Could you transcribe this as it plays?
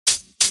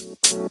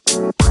Hey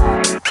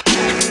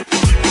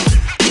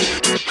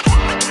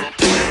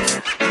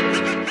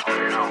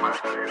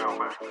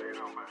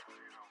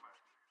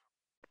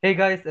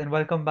guys, and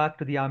welcome back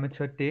to the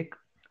Amateur Take.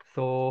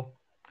 So,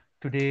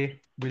 today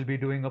we'll be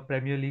doing a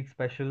Premier League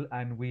special,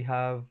 and we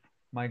have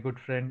my good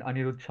friend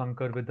Anirudh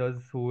Shankar with us,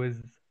 who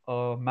is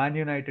a Man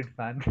United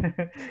fan.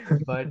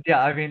 But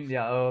yeah,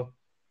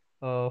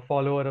 a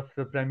follower of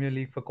the Premier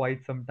League for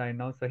quite some time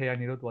now. So, hey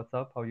Anirudh, what's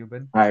up? How you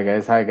been? Hi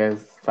guys, hi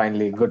guys.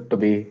 Finally, good to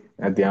be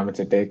at the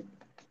Amateur Take.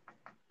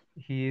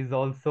 He is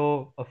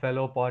also a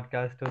fellow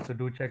podcaster, so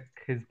do check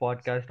his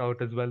podcast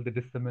out as well, the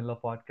Dissimilar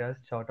podcast.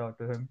 Shout out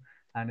to him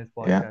and his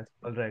Yeah, podcast.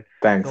 All right.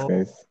 thanks So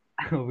guys.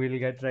 we'll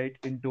get right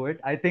into it.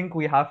 I think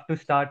we have to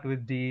start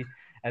with the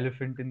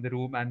elephant in the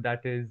room, and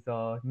that is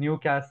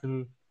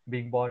Newcastle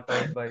being bought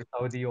out by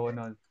Saudi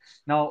owners.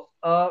 Now,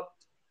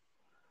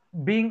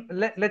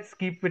 let's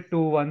keep it to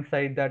one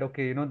side that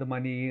okay, the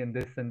money and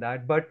this and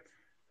that. But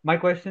my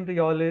question to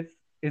y'all is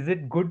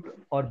it good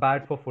or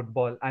bad for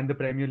football and the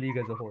Premier League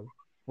as a whole?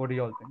 What do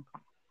y'all think?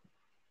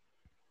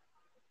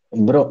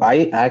 Bro,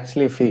 I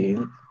actually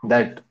feel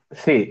that,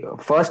 see,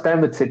 first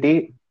time with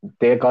City,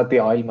 they got the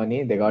oil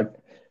money.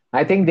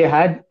 I think they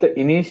had the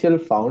initial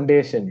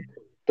foundation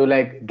to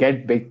like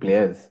get big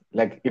players.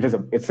 Like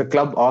it's a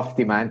club of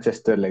the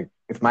Manchester, like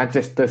it's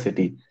Manchester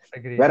City.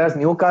 Agreed. Whereas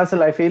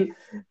Newcastle, I feel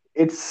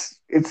it's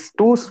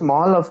too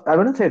small of, I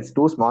wouldn't say it's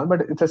too small,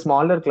 but it's a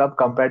smaller club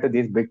compared to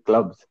these big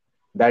clubs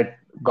that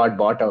got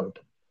bought out.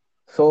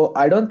 So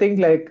I don't think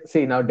like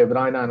see now De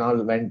Bruyne and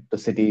all went to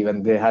City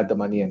when they had the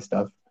money and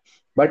stuff.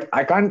 But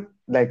I can't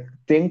like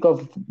think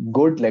of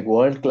good like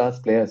world class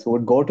players who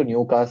would go to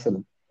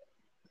Newcastle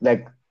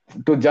like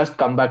to just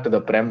come back to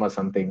the Prem or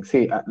something.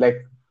 See,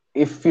 like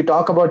if you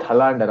talk about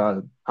Haaland and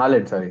all,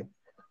 Haaland, sorry,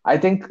 I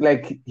think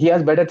like he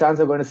has better chance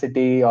of going to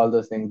City, all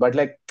those things. But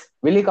like,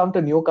 will he come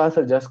to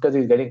Newcastle just because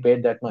he's getting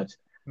paid that much?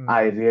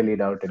 I Hmm. really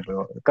doubt it,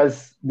 bro.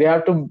 Because they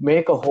have to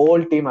make a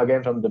whole team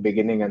again from the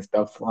beginning and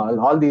stuff.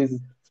 All these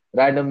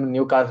random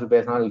Newcastle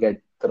players now will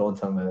get thrown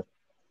somewhere.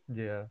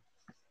 Yeah.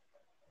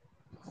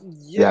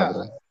 Yeah, Yeah,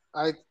 bro.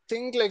 I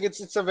think like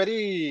it's a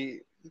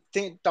very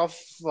tough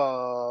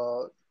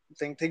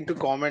thing to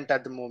comment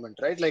at the moment,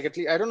 right? Like at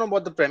least I don't know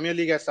about the Premier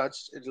League as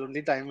such. It's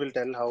only time will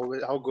tell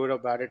how good or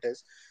bad it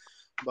is.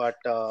 But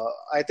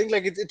I think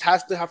like it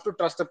has to have to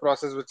trust the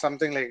process with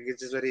something like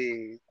it is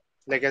very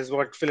like as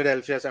what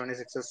Philadelphia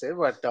 76ers say.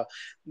 But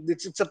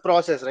it's a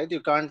process, right?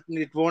 You can't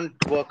it won't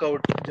work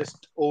out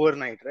just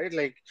overnight, right?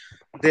 Like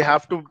they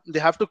have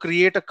to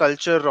create a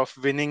culture of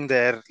winning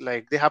there.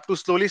 Like they have to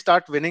slowly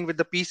start winning with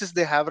the pieces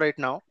they have right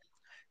now,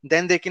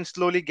 then they can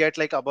slowly get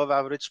like above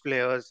average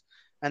players,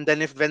 and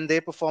then if when they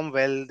perform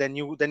well, then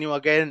you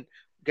again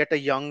get a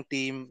young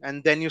team,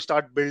 and then you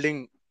start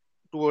building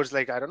towards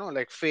like I don't know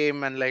like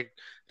fame and like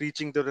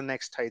reaching to the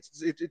next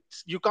heights.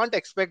 It's you can't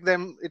expect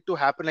them it to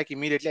happen like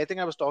immediately. I think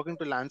I was talking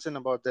to Lanson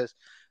about this,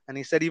 and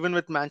he said even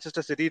with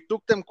Manchester City it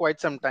took them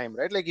quite some time,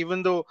 right? Like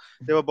even though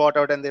they were bought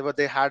out and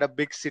they had a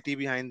big city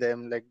behind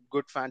them, like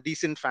good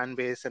decent fan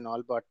base and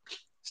all, but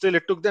still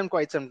it took them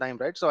quite some time,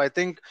 right? So I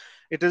think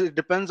it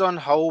depends on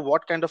how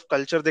what kind of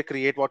culture they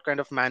create, what kind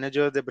of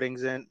manager they bring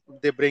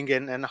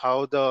in, and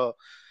how the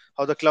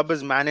club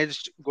is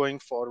managed going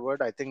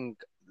forward. I think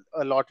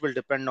a lot will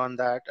depend on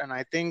that. And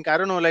I think I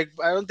don't know, like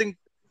I don't think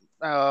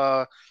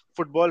uh,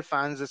 football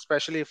fans,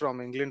 especially from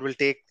England, will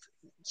take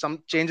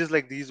some changes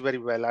like these very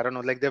well. I don't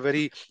know, like they're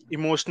very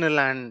emotional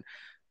and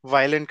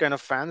violent kind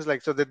of fans,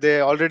 like so that they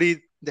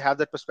have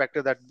that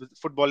perspective that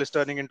football is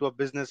turning into a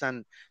business,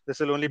 and this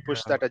will only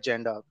push Yeah. that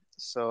agenda.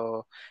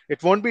 So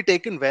it won't be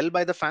taken well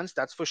by the fans,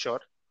 that's for sure.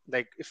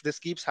 Like if this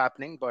keeps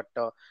happening, but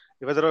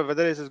whether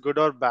this is good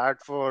or bad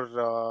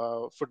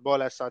for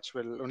football as such,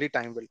 will only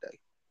time will tell.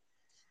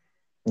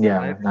 Yeah,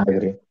 I man, I think it's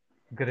agree.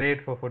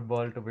 great for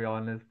football to be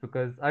honest,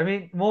 because I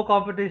mean more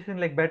competition,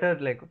 like better,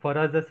 like for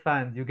us as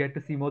fans, you get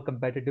to see more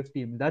competitive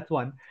teams. That's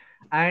one.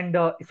 And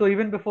so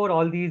even before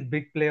all these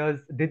big players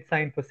did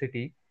sign for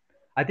City,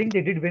 I think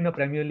they did win a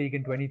Premier League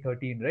in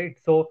 2013, right?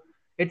 So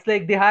it's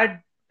like they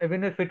had,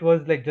 even if it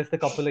was like just a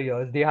couple of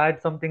years, they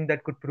had something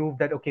that could prove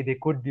that okay, they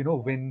could,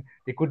 win,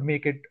 they could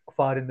make it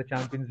far in the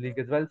Champions League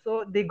as well.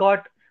 So they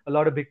got a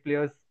lot of big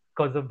players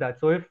because of that.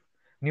 So if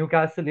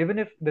Newcastle, even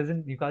if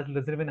doesn't Newcastle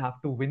doesn't even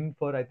have to win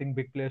for I think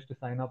big players to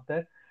sign up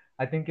there.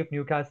 I think if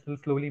Newcastle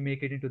slowly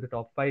make it into the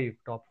top five,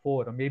 top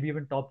four, or maybe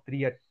even top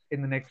three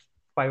in the next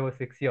 5 or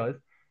 6 years,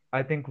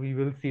 I think we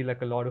will see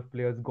like a lot of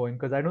players going,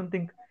 because I don't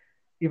think,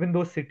 even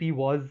though City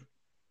was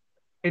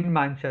in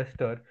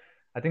Manchester,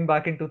 I think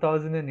back in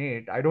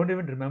 2008, I don't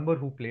even remember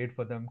who played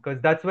for them,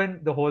 because that's when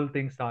the whole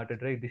thing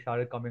started, right? They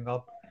started coming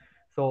up.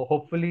 So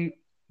hopefully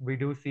we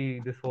do see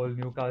this whole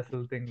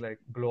Newcastle thing like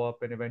blow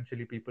up and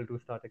eventually people do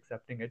start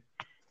accepting it.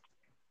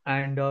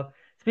 And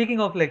speaking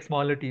of like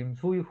smaller teams,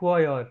 who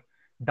are your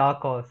dark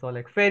horse or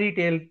like fairy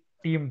tale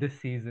team this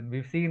season?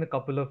 We've seen a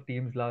couple of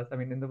teams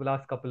in the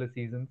last couple of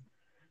seasons.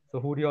 So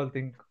who do y'all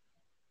think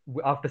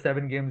after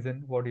 7 games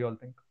in? What do y'all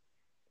think?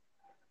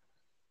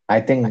 I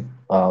think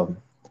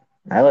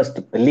I was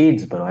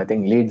Leeds, bro. I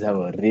think Leeds have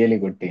a really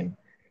good team.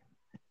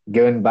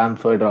 given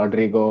Bamford,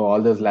 Rodrigo,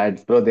 all those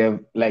lads, bro. They've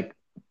like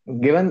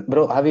given,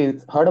 bro. Have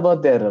you heard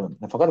about their?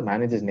 I forgot the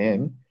manager's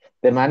name.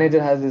 Their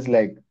manager has this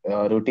like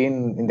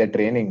routine in their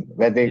training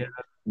where Yeah,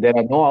 there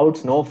are no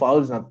outs, no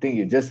fouls, nothing.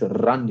 You just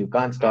run. You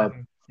can't stop.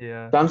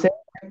 yeah. So I'm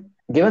saying,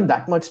 given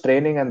that much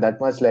training and that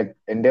much like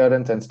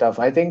endurance and stuff,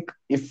 I think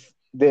if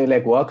they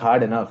like work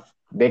hard enough,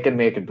 they can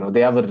make it, bro.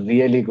 They have a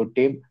really good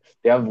team.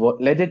 They have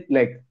legit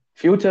like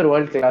future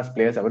world class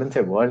players. I wouldn't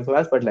say world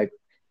class, but like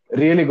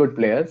really good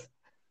players.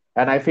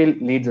 And I feel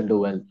Leeds will do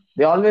well.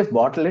 They always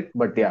bottle it,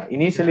 but yeah, Yeah.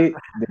 initially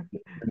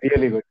they're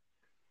really good.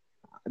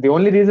 The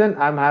only reason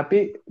I'm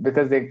happy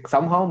because they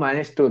somehow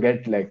managed to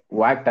get like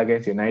whacked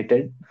against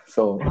United.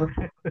 So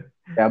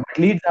yeah, but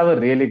Leeds have a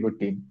really good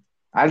team.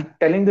 I'm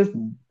telling this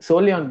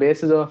solely on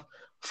basis of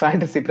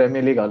fantasy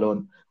Premier League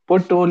alone.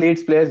 Put two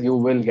Leeds players, you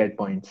will get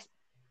points.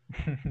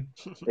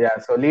 Yeah,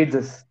 so Leeds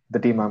is the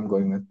team I'm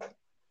going with.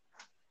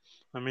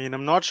 I mean,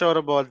 I'm not sure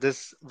about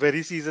this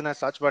very season as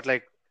such, but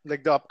like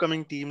the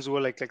upcoming teams who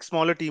are like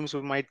smaller teams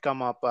who might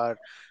come up are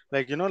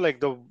like like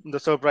the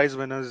surprise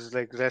winners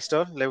like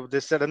Leicester, like they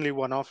suddenly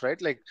won off,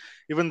 right? Like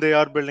even they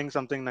are building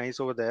something nice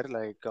over there.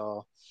 Like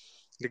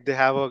they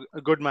have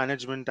a good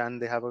management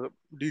and they have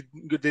they,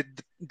 they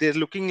they're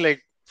looking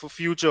like for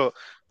future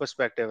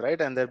perspective, right?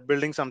 And they're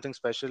building something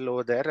special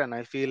over there. And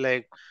I feel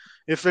like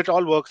if it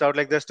all works out,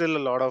 like there's still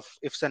a lot of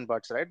ifs and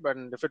buts, right? But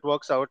if it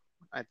works out,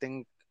 I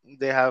think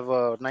they have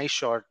a nice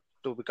shot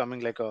to becoming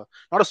like a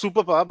not a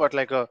superpower but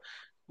like a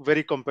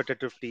very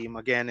competitive team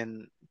again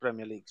in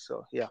Premier League.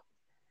 So yeah.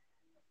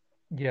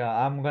 Yeah,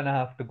 I'm gonna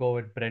have to go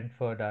with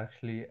Brentford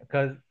actually,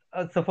 because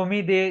so for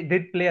me they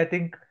did play. I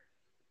think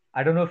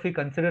I don't know if we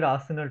consider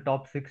Arsenal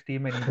top six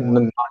team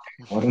anymore. Not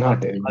anymore,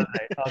 not Okay, all anymore.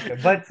 right, okay.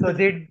 But so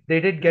they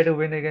did get a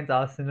win against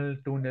Arsenal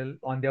 2-0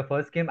 on their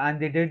first game, and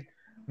they did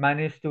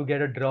manage to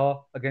get a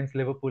draw against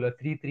Liverpool, a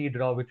 3-3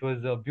 draw, which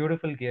was a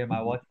beautiful game.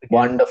 I watched the game.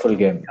 Wonderful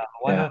game. Yeah,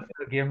 one Yeah. of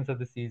the games of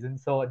the season.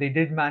 So they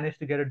did manage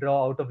to get a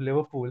draw out of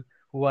Liverpool,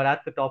 who are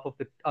at the top of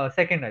the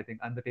second, I think,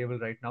 on the table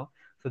right now.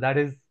 So that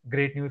is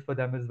great news for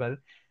them as well.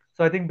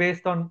 So I think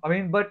based on, I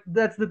mean, but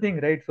that's the thing,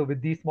 right? So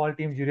with these small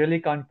teams, you really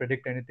can't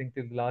predict anything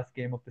till the last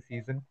game of the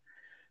season.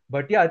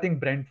 But yeah, I think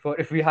Brentford.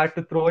 If we had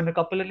to throw in a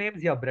couple of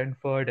names, yeah,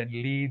 Brentford and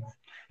Leeds,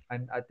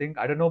 and I think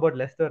I don't know about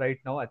Leicester right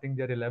now. I think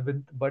they're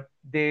 11th, but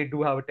they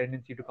do have a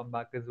tendency to come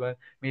back as well.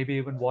 Maybe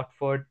even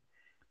Watford.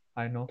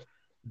 I know.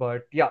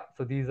 But yeah,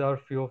 so these are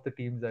few of the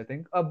teams I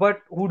think.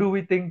 But who do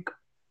we think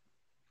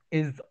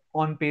is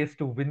on pace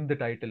to win the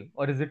title,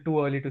 or is it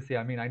too early to say?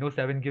 I mean, I know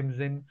 7 games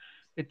in,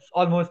 it's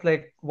almost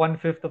like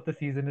 1/5 of the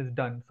season is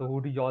done. So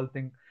who do y'all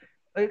think?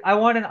 I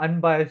want an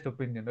unbiased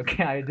opinion,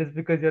 okay? Just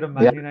because you're a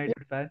Yeah. Man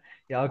United fan,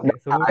 yeah, No, okay.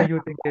 So who do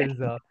you think is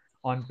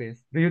on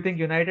pace? Do you think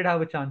United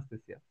have a chance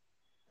this year?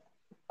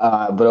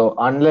 bro,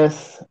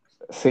 unless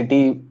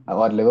City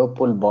or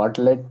Liverpool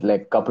bottle it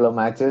like couple of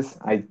matches,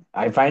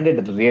 I find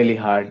it really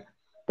hard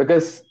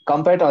because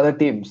compared to other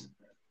teams,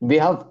 we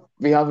have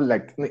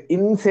like an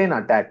insane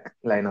attack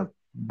lineup,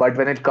 but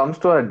when it comes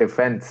to our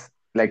defense,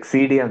 like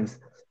CDMs,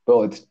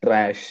 bro, it's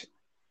trash.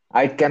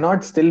 I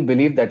cannot still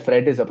believe that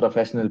Fred is a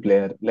professional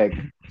player. Like,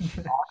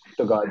 honest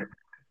to God.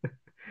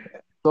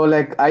 So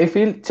like I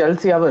feel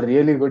Chelsea have a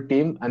really good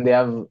team and they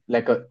have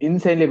like an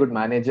insanely good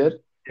manager.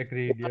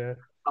 Agreed, yeah.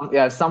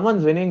 Yeah, if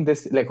someone's winning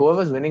this, like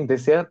whoever's winning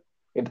this year,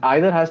 it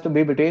either has to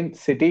be between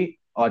City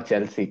or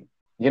Chelsea.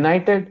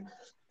 United,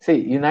 see,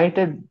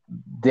 United,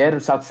 their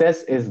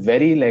success is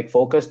very like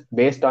focused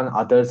based on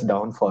others'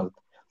 downfall.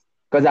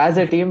 Because as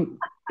a team,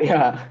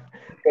 yeah,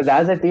 because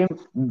as a team,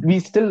 we're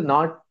still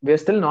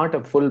not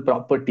a full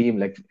proper team.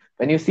 Like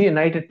when you see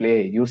United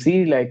play, you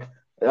see like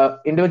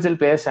individual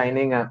players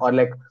shining or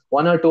like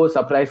one or two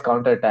surprise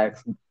counter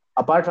attacks.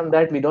 Apart from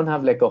that, we don't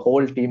have like a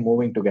whole team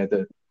moving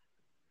together.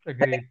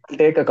 I think Agreed. it'll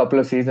take a couple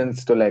of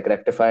seasons to like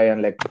rectify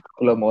and like a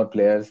couple of more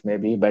players,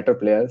 maybe better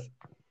players.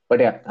 But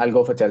yeah, I'll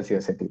go for Chelsea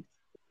or City.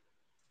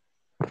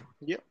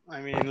 Yeah,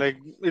 I mean, like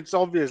it's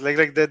obvious,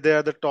 like they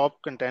are the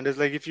top contenders.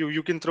 Like if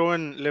you can throw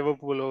in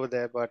Liverpool over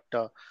there, but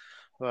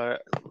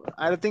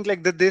I think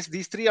like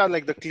these three are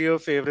like the clear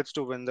favorites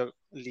to win the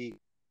league.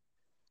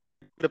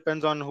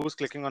 Depends on who's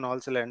clicking on all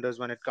cylinders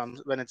when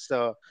it's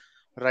the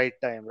right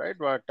time, right?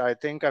 But I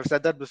think I've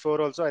said that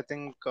before also. I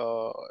think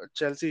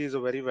Chelsea is a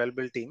very well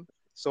built team.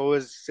 So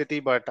is City,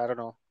 but I don't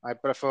know. I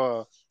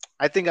prefer.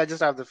 I think I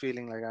just have the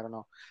feeling like I don't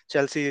know.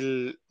 Chelsea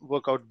will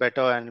work out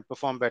better and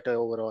perform better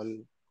overall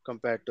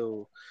compared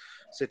to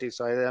City.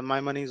 So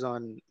my money's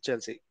on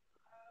Chelsea.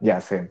 Yeah,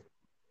 same.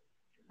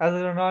 As a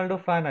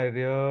Ronaldo fan, I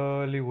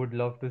really would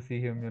love to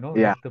see him,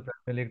 Yeah, lift the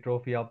Premier League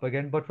trophy up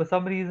again. But for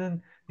some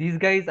reason, these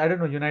guys, I don't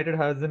know, United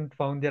hasn't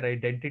found their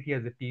identity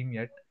as a team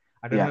yet.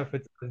 I don't know yeah. if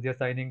it's because they're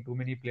signing too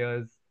many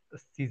players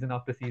season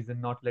after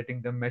season, not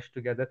letting them mesh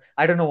together.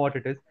 I don't know what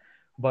it is.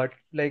 But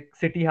like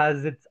City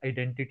has its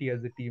identity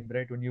as a team,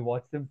 right? When you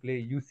watch them play,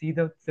 you see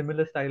the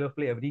similar style of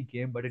play every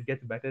game, but it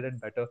gets better and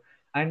better.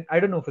 And I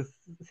don't know, for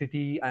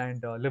City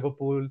and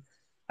Liverpool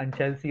and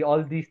Chelsea,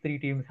 all these three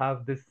teams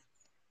have this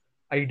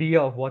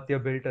idea of what they're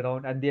built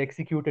around, and they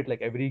execute it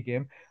like every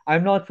game.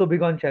 I'm not so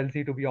big on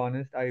Chelsea, to be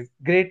honest. I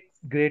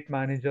great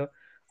manager.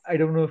 I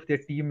don't know if their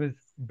team is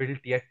built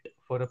yet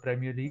for a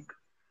Premier League,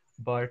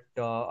 but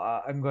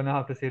I'm gonna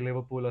have to say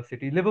Liverpool or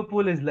City.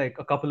 Liverpool is like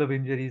a couple of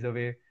injuries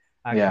away,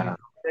 actually. Yeah.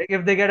 Like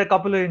if they get a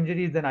couple of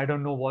injuries, then I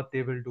don't know what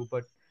they will do.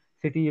 But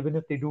City, even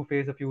if they do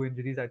face a few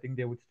injuries, I think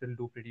they would still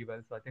do pretty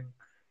well. So I think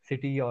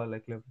City or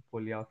like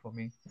Liverpool, yeah, for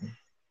me.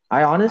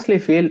 I honestly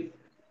feel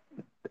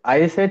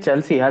I say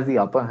Chelsea has the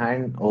upper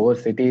hand over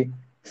City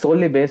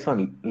solely based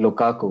on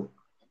Lukaku.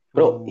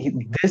 Bro,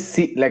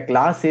 Ooh, like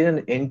last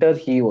season, Inter,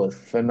 he was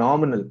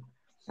phenomenal.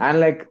 And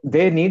like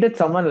they needed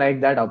someone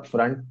like that up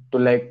front to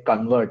like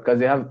convert because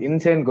they have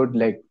insane good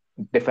like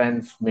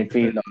defense,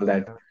 midfield, defense, all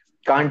that. yeah,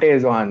 Kante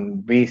is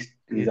one beast.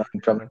 He's is,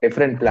 on from yeah. a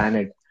different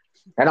planet.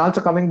 And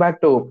also coming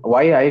back to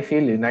why I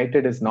feel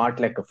United is not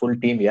like a full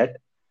team yet.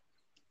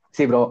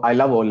 See, bro, I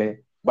love Ole,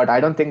 but I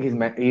don't think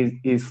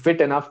he's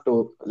fit enough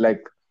to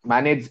like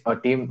manage a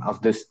team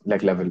of this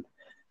like level.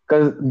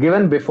 Because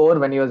given before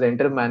when he was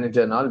interim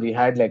manager and all, we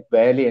had like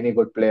barely any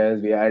good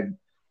players. We had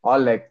all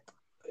like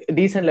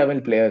decent level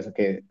players.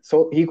 Okay,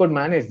 so he could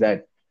manage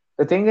that.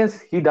 The thing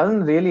is, he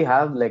doesn't really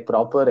have like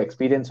proper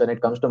experience when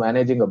it comes to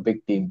managing a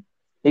big team.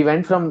 He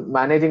went from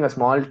managing a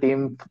small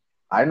team,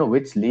 I don't know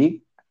which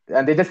league,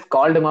 and they just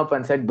called him up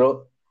and said,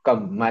 "Bro,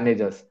 come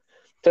manage us."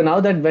 So now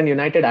that when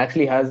United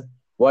actually has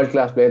world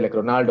class players like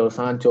Ronaldo,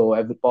 Sancho,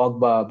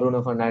 Pogba,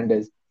 Bruno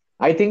Fernandes,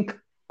 I think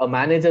a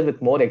manager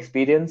with more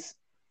experience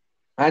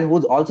and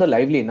who's also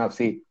lively enough.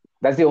 See,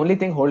 that's the only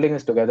thing holding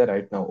us together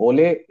right now.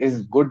 Ole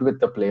is good with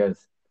the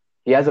players.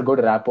 He has a good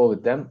rapport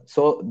with them,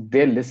 so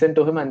they listen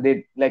to him and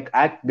they like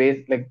act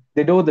based, like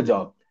they do the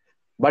job.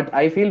 But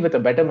I feel with a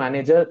better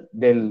manager,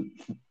 they'll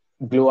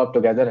glue up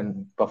together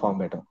and perform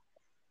better.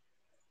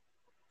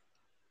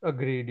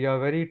 Agreed. Yeah,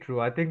 very true.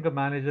 I think a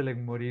manager like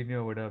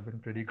Mourinho would have been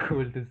pretty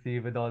cool to see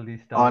with all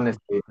these stars, to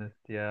be Honestly, honest.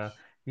 Yeah.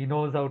 He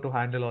knows how to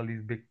handle all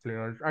these big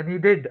players. And he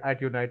did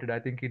at United. I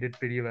think he did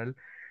pretty well.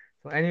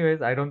 So,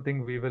 anyways, I don't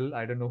think we will.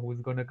 I don't know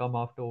who's going to come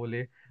after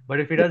Ole.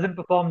 But if he yeah, doesn't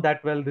perform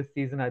that well this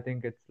season, I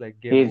think it's like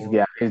game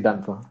over. he's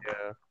done for.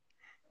 Yeah.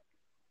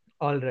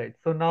 All right.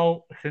 So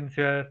now, since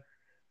we're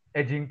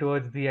edging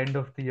towards the end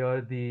of the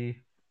year, the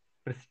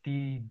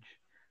prestige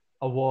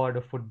award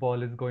of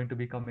football is going to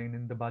be coming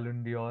in the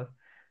Balon d'Or.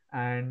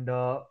 And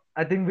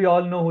I think we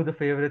all know who the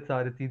favorites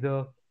are. It's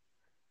either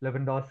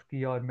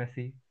Lewandowski or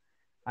Messi.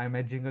 I'm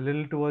edging a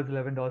little towards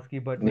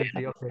Lewandowski, but we'll Yeah,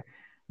 see. Okay.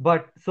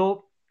 But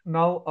so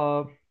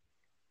now,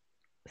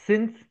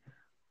 since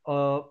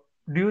uh,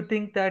 do you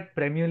think that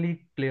Premier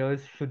League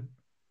players should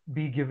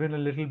be given a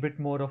little bit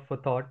more of a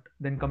thought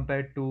than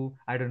compared to,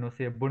 I don't know,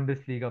 say a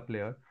Bundesliga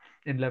player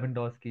in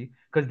Lewandowski,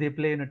 because they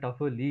play in a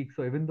tougher league.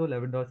 So even though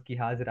Lewandowski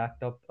has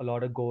racked up a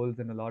lot of goals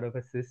and a lot of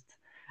assists,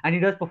 and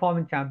he does perform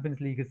in Champions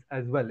League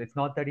as well. It's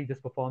not that he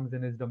just performs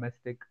in his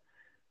domestic,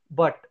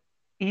 but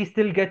he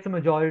still gets a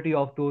majority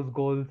of those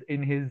goals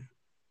in his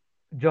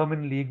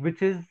German league,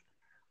 which is,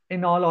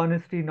 in all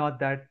honesty, not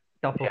that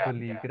tough of a yeah.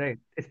 league, right?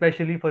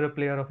 Especially for a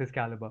player of his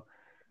caliber.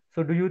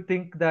 So, do you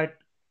think that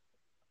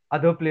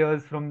other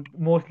players from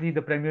mostly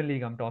the Premier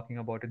League, I'm talking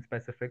about in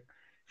specific,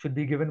 should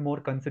be given more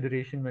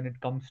consideration when it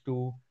comes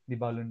to the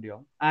Ballon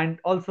d'Or? And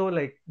also,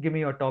 like, give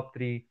me your top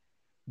three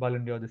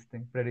Ballon d'Or this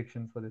thing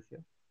predictions for this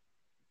year.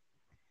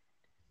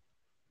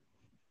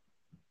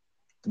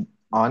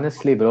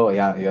 Honestly, bro,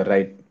 yeah, you're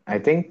right. I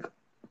think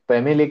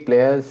Premier League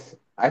players.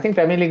 I think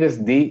Premier League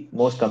is the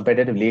most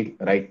competitive league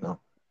right now.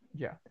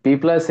 Yeah.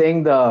 People are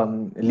saying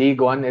the League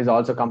One is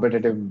also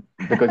competitive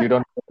because you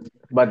don't,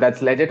 but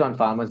that's legit on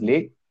Farmers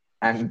League.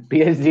 And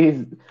PSG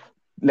is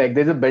like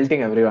there's a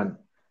belting everyone.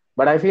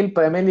 But I feel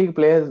Premier League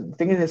players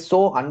thing is it's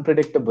so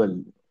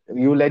unpredictable.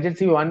 You legit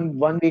see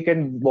one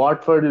weekend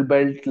Watford will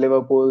belt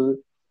Liverpool,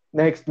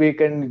 next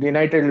weekend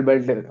United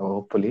will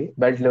hopefully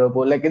belt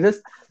Liverpool. Like it's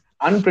just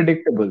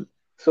unpredictable.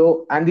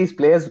 So and these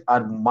players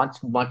are much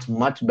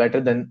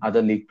better than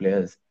other league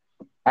players.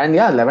 And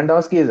yeah,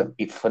 Lewandowski is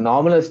a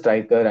phenomenal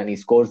striker and he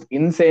scores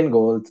insane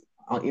goals,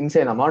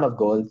 insane amount of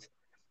goals.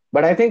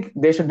 But I think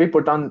they should be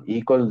put on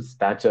equal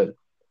stature.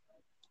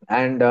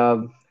 And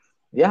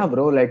yeah,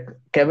 bro, like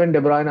Kevin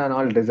De Bruyne and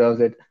all deserves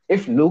it.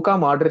 If Luka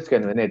Modric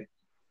can win it,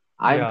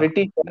 I'm Yeah.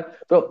 pretty sure.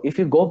 So if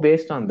you go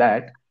based on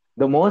that,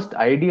 the most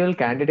ideal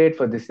candidate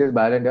for this year's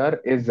Ballon d'Or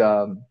is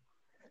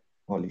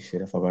holy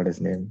shit, I forgot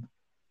his name.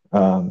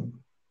 Um,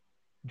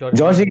 Jorginho.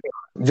 Jorginho.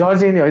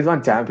 Jorginho. He's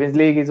won Champions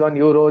League. He's won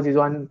Euros. He's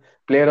won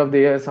Player of the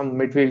Year. Some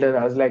midfielder.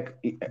 I was like,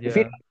 if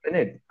he Yeah. doesn't win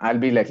it, I'll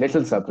be like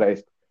little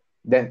surprised.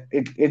 Then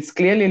it's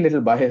clearly a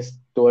little biased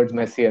towards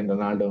Messi and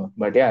Ronaldo.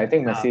 But yeah, I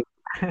think Messi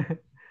Yeah.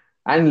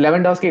 and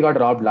Lewandowski got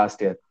robbed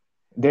last year.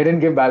 They didn't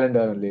give Ballon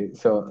d'Or only,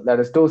 so that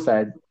is too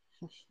sad.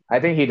 I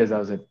think he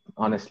deserves it.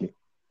 Honestly,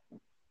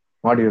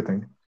 what do you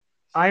think?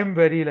 I'm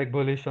very like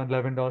bullish on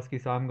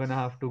Lewandowski, so I'm gonna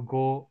have to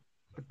go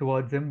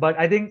towards him. But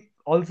I think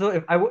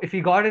also if he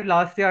got it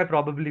last year, I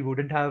probably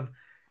wouldn't have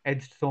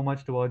edged so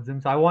much towards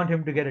him. So I want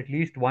him to get at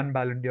least one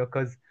Ballon d'Or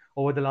because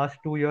over the last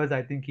 2 years,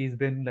 I think he's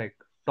been like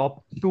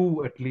top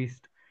two at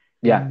least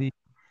in Yeah, the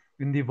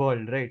in the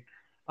world, right?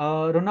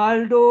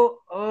 Ronaldo,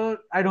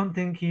 I don't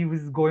think he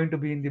was going to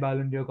be in the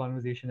Ballon d'Or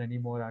conversation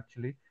anymore.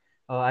 Actually,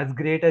 as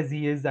great as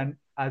he is and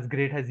as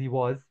great as he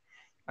was,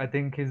 I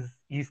think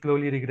he's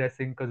slowly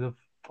regressing because of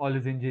all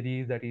his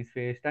injuries that he's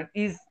faced, and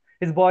his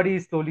body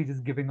is slowly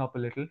just giving up a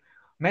little.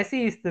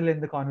 Messi is still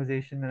in the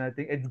conversation, and I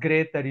think it's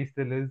great that he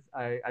still is.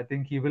 I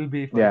think he will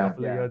be for a Yeah,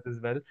 couple of years as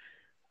well.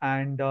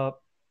 And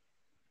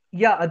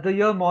yeah, the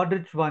year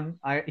Modric won,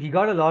 he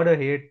got a lot of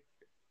hate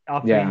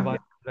after he yeah. won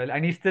as well,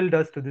 and he still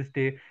does to this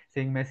day,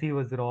 saying Messi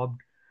was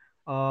robbed.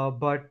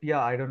 But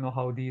yeah, I don't know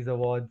how these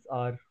awards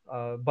are.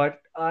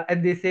 But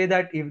and they say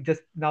that if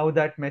just now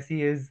that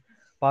Messi is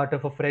part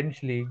of a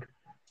French league,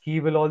 he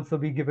will also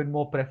be given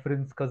more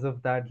preference because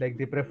of that. Like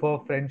they prefer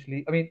French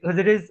league. I mean, because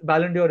it is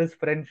Ballon d'Or is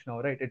French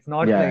now, right? It's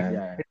not like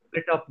Yeah. it's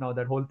split up now.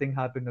 That whole thing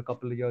happened a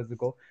couple of years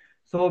ago.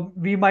 So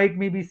we might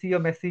maybe see a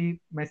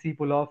Messi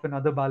pull off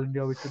another Ballon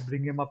d'Or, which would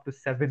bring him up to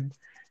seven,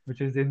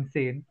 which is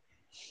insane.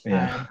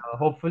 Yeah. And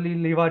hopefully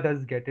Leva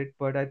does get it.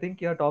 But I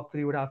think yeah, top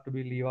three would have to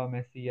be Leva,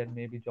 Messi, and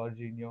maybe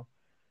Jorginho.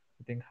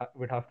 I think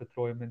we'd have to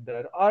throw him in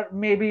there, or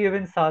maybe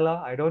even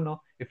Salah. I don't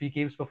know if he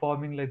keeps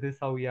performing like this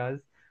how he has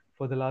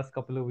for the last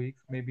couple of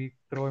weeks. Maybe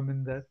throw him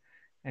in there.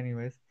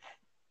 Anyways,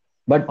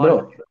 But all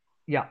right. bro,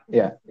 Yeah.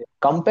 yeah,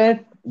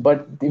 compared.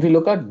 But if you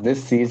look at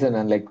this season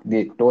and like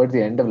the towards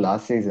the end of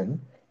last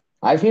season,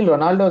 I feel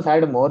Ronaldo's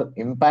had a more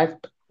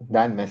impact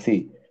than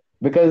Messi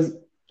because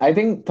I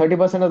think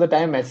 30% of the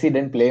time Messi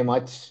didn't play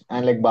much,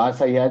 and like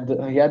Barca, he had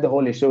the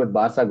whole issue with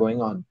Barca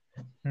going on,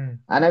 Hmm.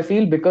 and I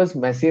feel because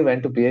Messi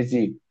went to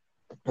PSG,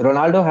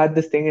 Ronaldo had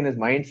this thing in his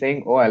mind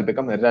saying, "Oh, I'll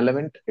become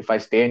irrelevant if I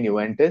stay in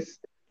Juventus.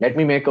 Let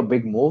me make a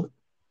big move."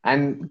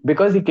 And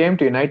because he came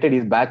to United,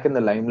 he's back in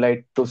the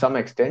limelight to some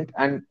extent.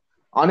 And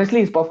honestly,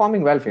 he's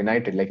performing well for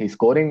United. Like he's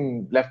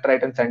scoring left,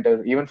 right, and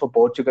center. Even for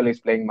Portugal, he's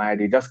playing mad.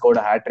 He just scored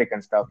a hat trick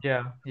and stuff.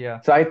 Yeah.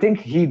 Yeah. So I think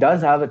he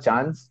does have a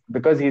chance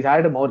because he's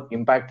had a more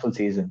impactful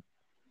season.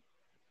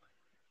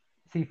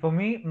 See, for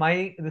me,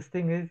 my this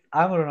thing is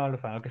I'm a Ronaldo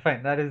fan. Okay,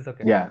 fine, that is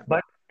okay. Yeah,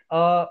 But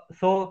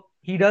so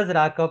he does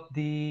rack up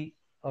the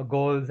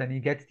goals and he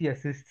gets the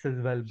assists as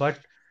well. But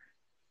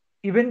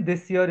even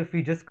this year, if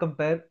we just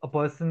compare a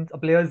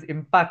player's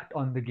impact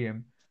on the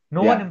game,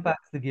 no one yeah,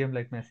 impacts the game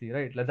like Messi,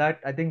 right? Like that,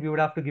 I think we would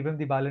have to give him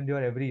the Ballon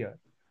d'Or every year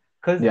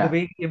because the yeah,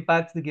 way he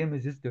impacts the game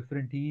is just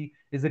different. He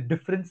is a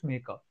difference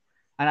maker,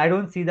 and I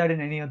don't see that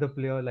in any other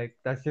player. Like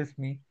that's just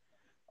me.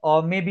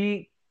 Or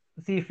maybe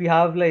see if we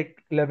have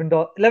like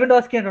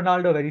Lewandowski and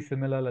Ronaldo are very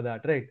similar like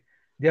that, right?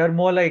 They are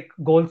more like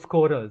goal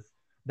scorers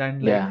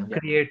than like yeah,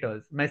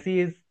 creators. Messi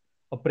is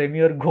a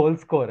premier goal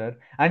scorer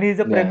and he's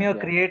a yeah, premier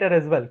creator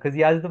as well because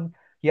he has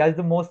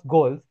the most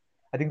goals.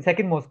 I think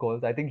second most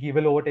goals. I think he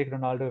will overtake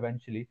Ronaldo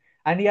eventually,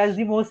 and he has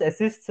the most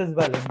assists as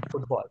well in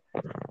football,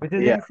 which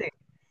is yeah. insane.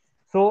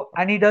 So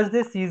and he does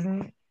this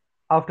season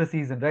after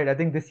season, right? I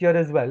think this year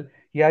as well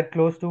he had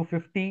close to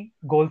 50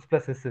 goals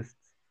plus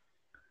assists.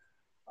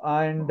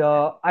 And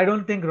I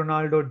don't think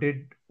Ronaldo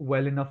did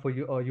well enough for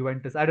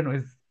Juventus. I don't know.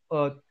 His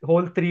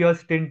whole 3 year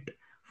stint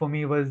for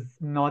me was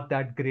not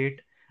that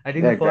great. I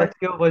think Yeah, the first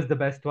exactly. year was the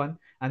best one,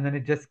 and then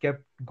it just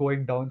kept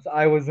going down. So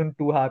I wasn't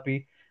too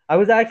happy. I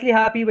was actually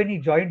happy when he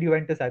joined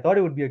Juventus. I thought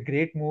it would be a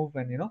great move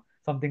and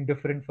something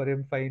different for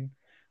him. Fine,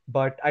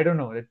 but I don't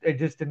know. It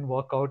just didn't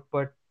work out.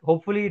 But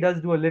hopefully he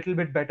does do a little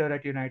bit better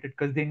at United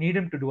because they need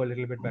him to do a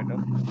little bit better.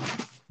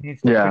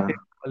 Needs to fit Yeah. in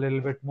a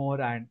little bit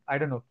more and I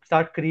don't know,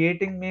 start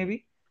creating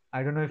maybe.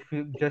 I don't know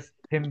if just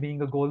him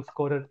being a goal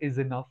scorer is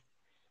enough.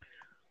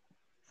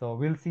 So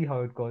we'll see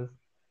how it goes.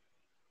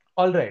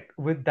 All right,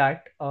 with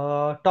that,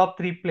 top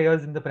three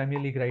players in the Premier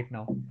League right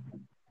now.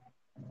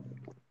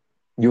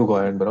 You go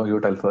ahead, bro. You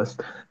tell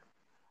first.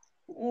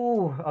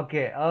 Ooh,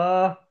 okay.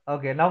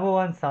 Okay. Number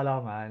one,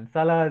 Salah, man.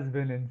 Salah has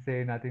been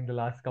insane. I think the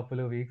last couple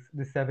of weeks,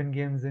 the 7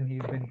 games in,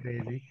 he's been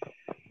crazy.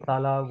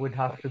 Salah would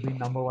have to be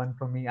number one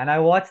for me. And I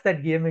watched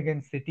that game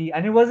against City,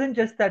 and it wasn't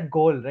just that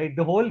goal, right?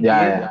 The whole Yeah,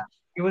 game, yeah,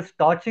 he was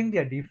torching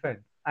their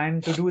defense.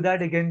 And to do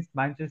that against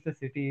Manchester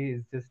City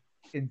is just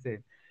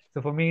insane.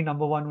 So for me,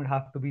 number one would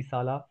have to be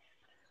Salah.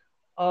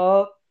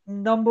 Uh,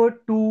 Number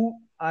two,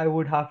 I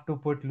would have to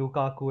put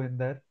Lukaku in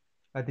there.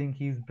 I think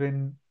he's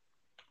been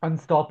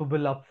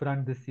unstoppable up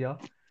front this year.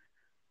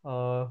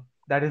 Uh,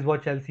 that is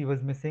what Chelsea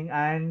was missing.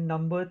 And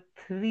number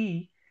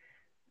three,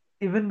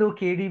 even though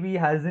KDB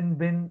hasn't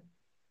been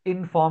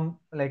in form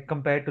like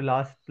compared to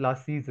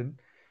last season,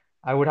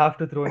 I would have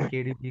to throw in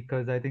KDB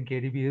because I think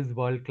KDB is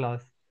world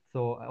class.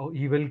 So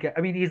he will get.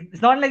 I mean,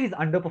 it's not like he's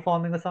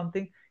underperforming or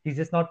something. He's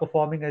just not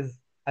performing as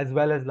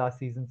well as last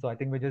season. So I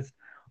think we're just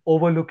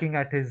overlooking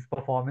at his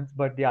performance.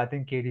 But yeah, I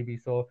think KDB.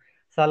 So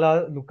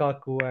Salah,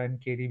 Lukaku, and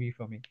KDB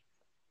for me.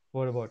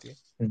 What about you?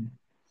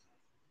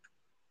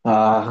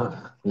 yeah.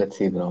 Let's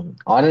see, bro.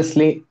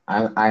 Honestly,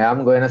 I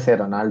am going to say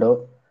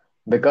Ronaldo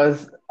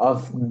because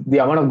of the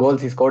amount of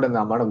goals he scored and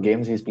the amount of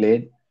games he's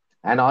played.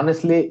 And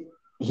honestly,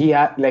 he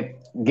had like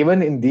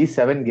given in these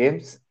 7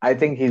 games, I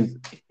think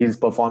he's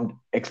performed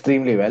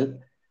extremely well.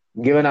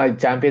 Given our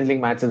Champions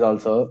League matches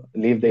also,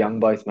 leave the young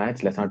boys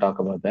match. Let's not talk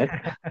about that.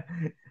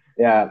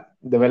 Yeah,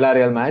 the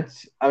Villarreal match.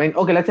 I mean,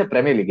 okay, let's say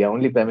Premier League. Yeah,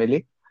 only Premier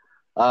League.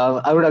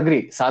 I would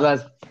agree. Salah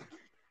is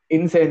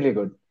insanely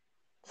good.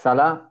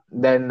 Salah,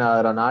 then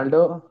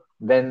Ronaldo,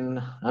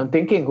 then I'm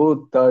thinking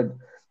who third.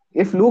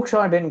 If Luke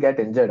Shaw didn't get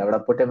injured, I would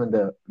have put him in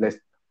the list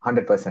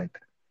 100%.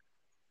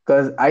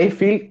 Because I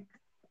feel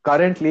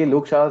currently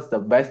Luke Shaw is the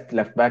best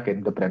left back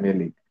in the Premier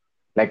League,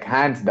 like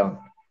hands down.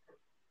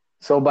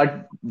 So,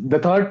 but the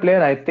third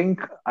player, I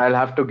think I'll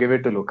have to give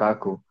it to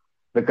Lukaku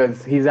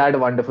because he's had a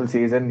wonderful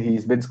season.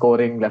 He's been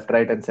scoring left,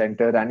 right, and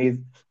center, and he's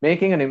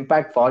making an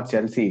impact for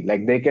Chelsea.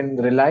 Like they can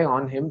rely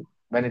on him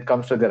when it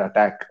comes to their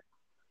attack.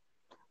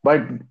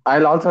 But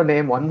I'll also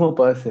name one more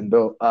person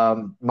though.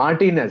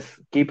 Martinez,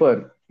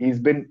 keeper. He's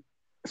been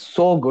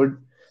so good.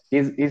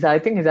 He's I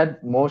think he's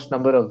had most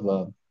number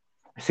of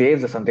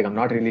saves or something. I'm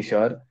not really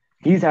sure.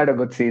 He's had a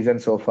good season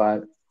so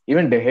far.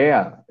 Even De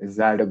Gea has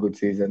had a good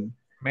season.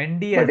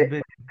 Mendy But has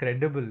been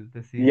incredible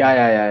this yeah, season.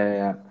 yeah, yeah, yeah,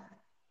 yeah.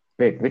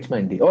 Wait, which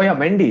Mendy? Oh yeah,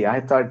 Mendy.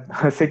 I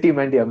thought City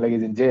Mendy. I'm like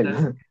he's in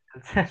jail.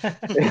 Chelsea,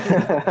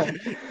 Chelsea.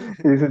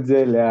 He's in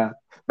jail. Yeah,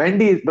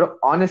 Mendy is bro.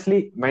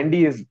 Honestly,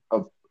 Mendy is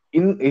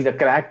he's a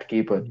cracked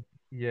keeper.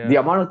 The Yeah,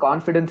 amount of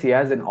confidence he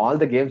has in all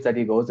the games that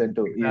he goes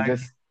into, he's exactly.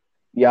 just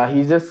yeah,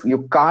 he's just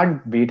you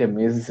can't beat him.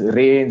 His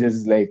range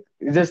is like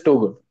it's just too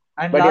good.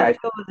 And But yeah, last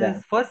year was yeah,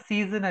 his first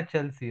season at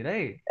Chelsea,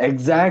 right?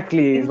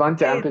 exactly. He's won Insane.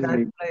 Champions That's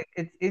League. like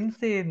it's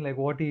insane, like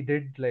what he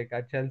did like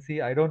at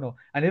Chelsea. I don't know.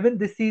 And even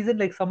this season,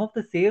 like some of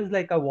the saves,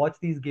 like I watch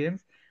these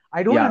games,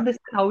 I don't Yeah,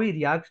 understand how he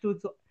reacts to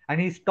it. So, and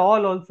he's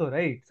tall also,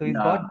 right? So he's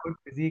got yeah. good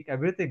physique,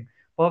 everything.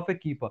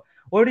 Perfect keeper.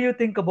 What do you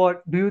think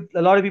about? Do you?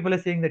 A lot of people are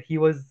saying that he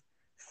was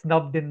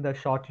snubbed in the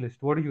shortlist.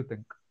 What do you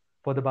think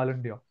for the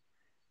Ballon d'Or?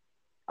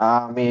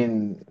 I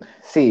mean,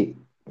 see,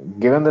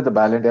 given that the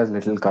Balon is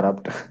little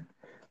corrupt,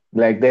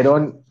 like they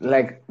don't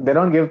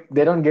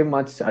give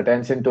much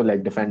attention to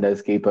like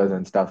defenders, keepers,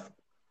 and stuff.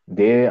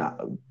 They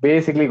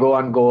basically go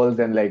on goals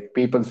and like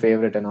people's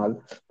favorite and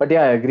all. But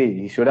yeah, I agree.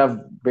 He should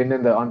have been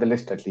in the on the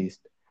list at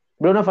least.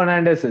 Bruno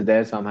Fernandes is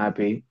there, so I'm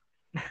happy.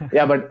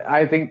 Yeah, but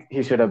I think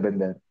he should have been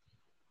there.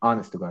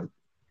 Honest to God.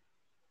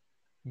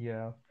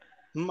 Yeah.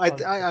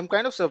 I'm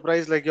kind of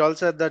surprised. Like you all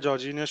said that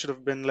Jorginho should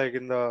have been like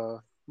in the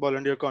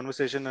Ballon d'Or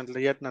conversation, and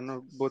yet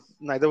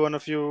neither one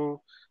of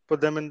you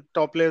put them in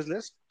top players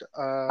list.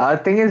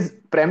 Thing is,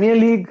 Premier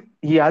League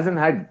he hasn't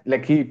had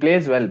like he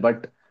plays well,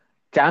 but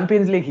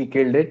Champions League he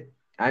killed it,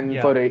 and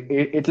Yeah. for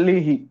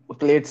Italy he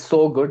played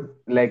so good.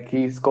 Like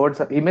he scored,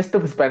 he missed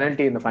his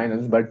penalty in the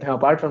finals, but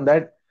apart from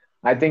that,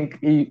 I think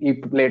he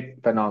played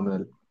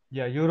phenomenal.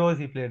 Yeah, Euros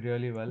he played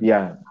really well.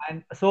 Yeah,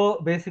 And so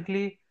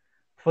basically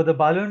for the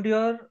Ballon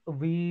d'Or,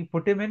 we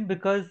put him in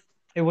because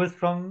it was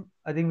from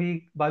I think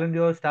we Ballon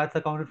d'Or stats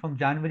are counted from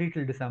January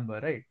till December,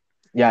 right?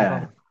 yeah, If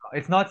I'm yeah,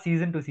 it's not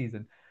season to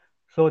season.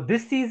 So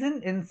this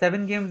season in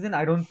 7 games in,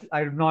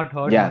 I've not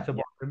heard yeah, much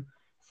about him.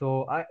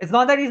 So it's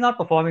not that he's not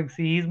performing.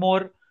 See, he's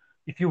more.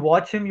 If you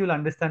watch him, you'll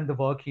understand the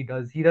work he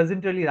does. He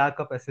doesn't really rack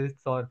up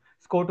assists or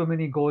score too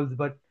many goals,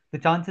 but the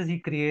chances he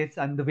creates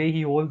and the way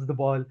he holds the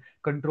ball,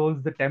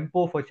 controls the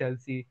tempo for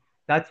Chelsea.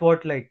 That's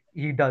what like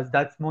he does.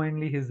 That's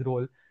mainly his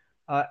role.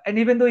 And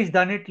even though he's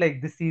done it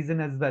like this season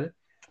as well,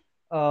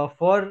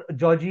 for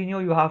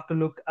Jorginho, you have to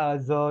look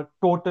as a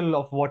total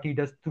of what he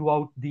does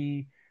throughout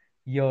the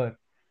year.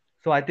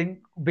 So I think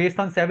based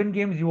on 7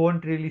 games, you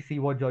won't really see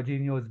what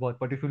Jorginho is worth.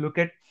 But if you look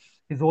at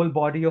his whole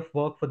body of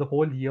work for the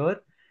whole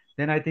year,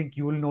 then I think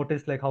you will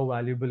notice like how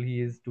valuable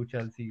he is to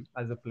Chelsea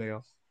as a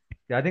player.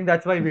 Yeah, I think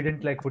that's why we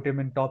didn't like put him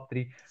in top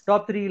three.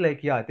 Top three,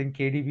 like yeah, I think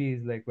KDB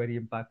is like very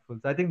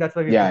impactful. So I think that's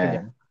why we yeah, put him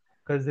yeah,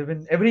 because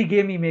even every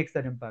game he makes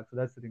that impact. So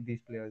that's the thing.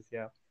 These players,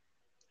 yeah,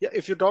 Yeah,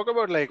 if you talk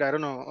about like I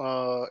don't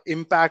know,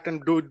 impact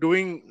and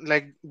doing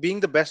like being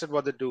the best at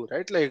what they do,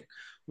 right? Like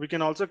we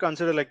can also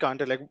consider like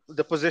Kante, like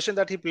the position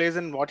that he plays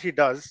and what he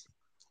does.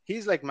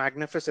 He's like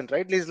magnificent,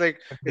 right? He's like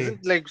agreed.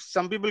 isn't like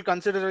some people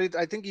consider it.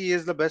 I think he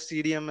is the best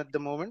CDM at the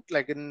moment,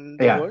 like in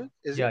the yeah. world.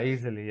 Is he? Yeah,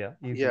 easily, yeah,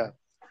 Yeah. easily.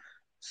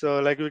 So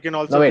like we can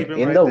No, also keep wait.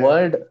 him In right the there.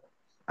 world,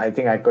 I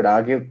think I could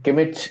argue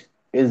Kimmich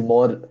is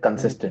more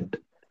consistent.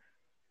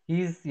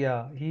 He's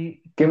yeah,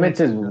 he Kimmich Kimmich,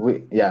 is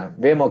yeah,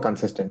 way more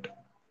consistent.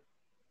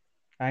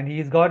 and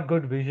he's got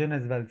good vision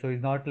as well. So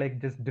he's not like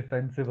just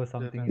defensive or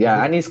something. He's a Yeah,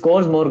 good. and he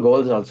scores more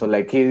goals also.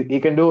 Like he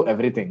can do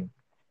everything.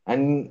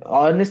 And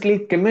honestly,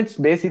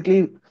 Kimmich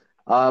basically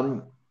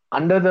um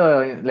under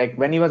the like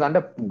when he was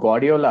under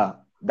Guardiola,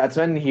 that's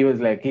when he was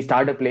like he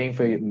started playing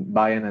for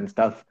Bayern and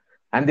stuff.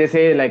 And they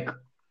say like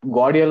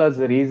Guardiola's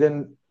the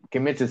reason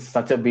Kimmich is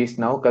such a beast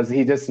now because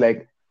he just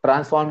like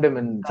transformed him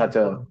in such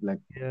a Transform. like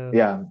Yeah,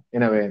 yeah,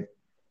 in a way.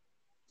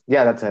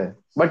 Yeah, that's it.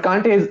 But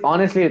Kante is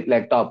honestly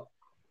like top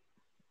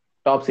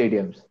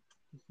CDMs.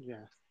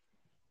 Yeah.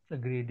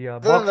 agreed. Yeah,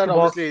 Other than box that, to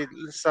box. obviously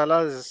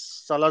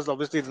Salah's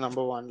obviously the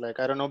number one. Like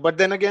I don't know, but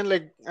then again,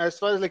 like as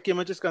far as like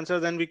Kimmich is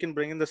concerned, then we can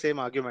bring in the same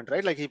argument,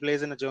 right? Like he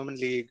plays in a German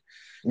league,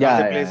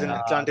 Yeah, yeah,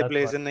 yeah. Kante That's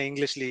plays what. in the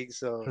English league,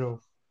 so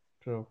True,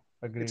 true.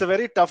 it's a Agreed.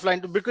 very tough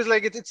line to because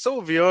like it's so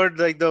weird,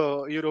 like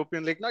the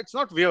European league. No, it's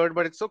not weird,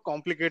 but it's so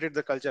complicated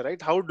the culture,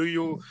 right? How do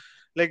you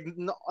like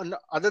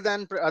other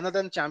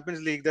than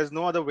Champions League, there's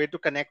no other way to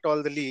connect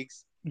all the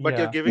leagues. But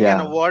you're Yeah, giving an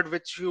Yeah, award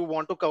which you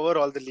want to cover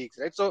all the leagues,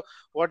 right? So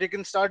what you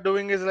can start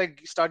doing is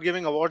like start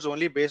giving awards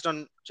only based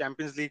on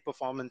Champions League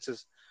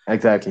performances.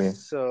 exactly.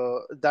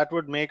 So that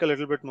would make a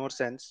little bit more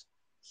sense.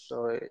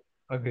 So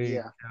agreed.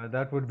 yeah. Yeah,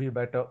 that would be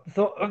better.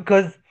 So,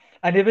 because,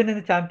 and even in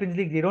the Champions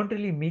League, they don't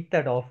really meet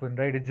that often,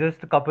 right? It's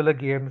just a couple of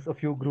games, a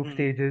few group Mhm.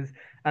 stages,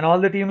 and all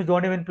the teams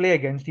don't even play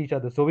against each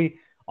other. So we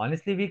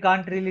honestly we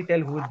can't really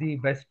tell who the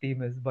best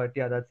team is, but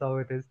yeah, that's how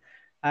it is.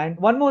 And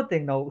one more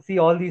thing now, see,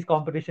 all these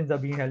competitions are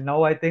being held.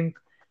 Now I think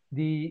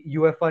the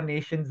UEFA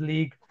Nations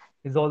League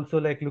is also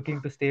like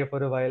looking to stay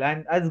for a while.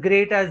 And as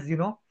great as,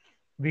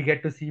 we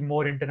get to see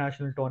more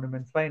international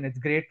tournaments, fine, it's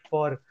great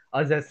for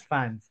us as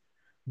fans.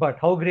 But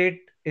how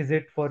great is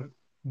it for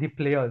the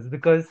players?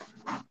 Because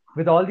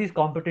with all these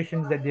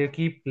competitions that they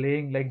keep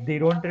playing, like they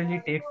don't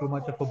really take too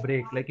much of a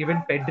break. Like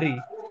even Pedri,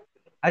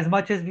 as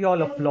much as we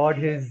all applaud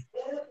his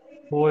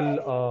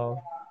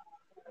whole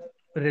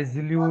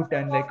resolute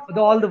and like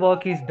all the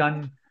work he's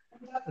done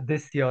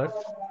this year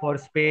for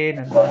Spain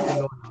and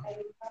Barcelona,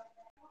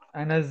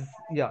 and as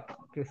yeah,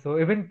 okay, so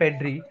even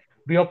Pedri,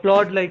 we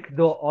applaud like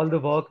the all the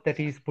work that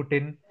he's put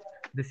in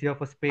this year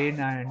for Spain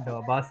and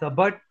Barca,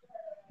 but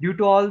due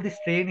to all the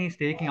strain he's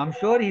taking, I'm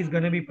sure he's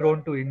going to be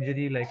prone to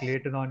injury like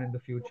later on in the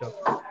future.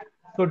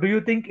 So do you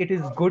think it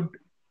is good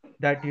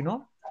that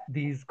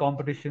these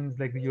competitions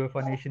like the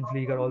UEFA Nations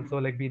League are also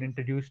like being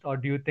introduced, or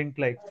do you think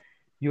like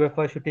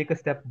UEFA should take a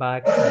step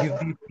back, give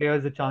these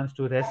players a chance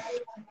to rest,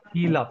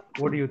 heal up?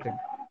 What do you think?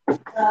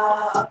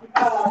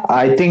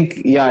 I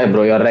think, yeah,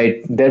 bro, you're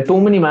right. There are too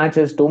many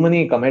matches, too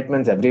many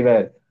commitments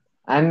everywhere.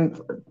 And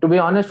to be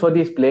honest, for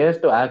these players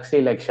to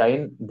actually like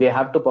shine, they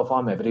have to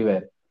perform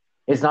everywhere.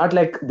 It's not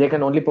like they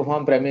can only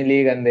perform Premier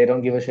League and they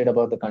don't give a shit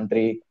about the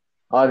country,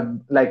 or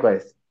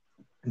likewise.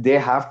 They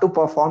have to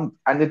perform,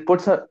 and it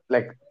puts a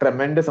like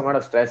tremendous amount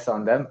of stress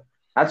on them.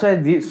 That's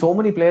why so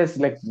many players,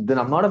 like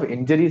the amount of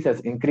injuries has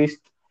increased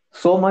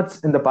so much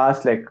in the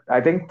past, like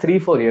I think 3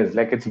 4 years,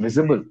 like it's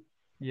visible.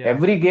 Yeah,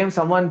 Every game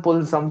someone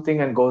pulls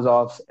something and goes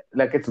off,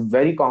 like it's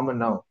very common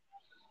now.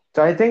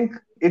 So I think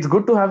it's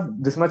good to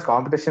have this much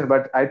competition,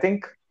 but I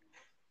think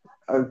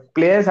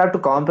players have to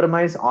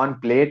compromise on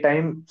play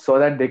time so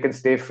that they can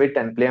stay fit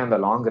and play on the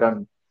long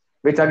run,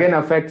 which yeah, again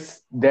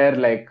affects their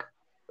like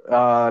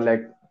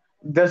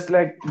just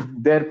like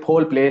their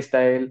whole play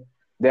style,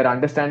 their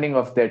understanding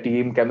of their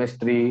team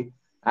chemistry,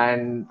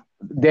 and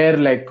their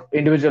like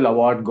individual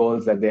award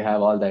goals that they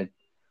have, all that.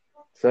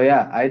 So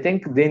yeah, I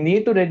think they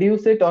need to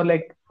reduce it, or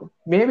like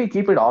maybe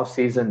keep it off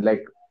season.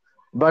 Like,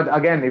 but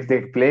again, if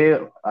they play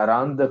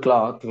around the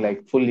clock,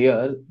 like full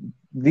year,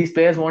 these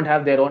players won't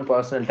have their own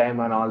personal time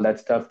and all that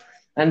stuff.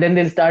 And then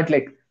they'll start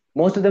like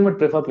most of them would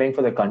prefer playing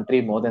for their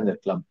country more than their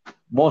club.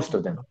 Most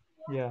of them.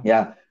 yeah.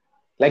 Yeah.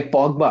 Like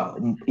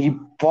Pogba,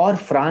 for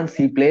France,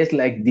 he plays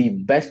like the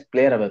best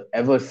player I've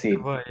ever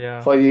seen. Yeah,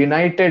 For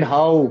United,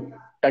 how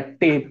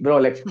tutty, bro.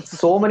 Like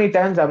so many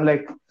times, I'm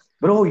like,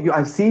 bro,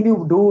 I've seen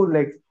you do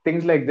like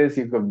things like this.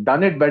 You've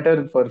done it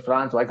better for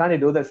France. Why can't you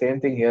do the same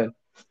thing here?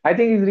 I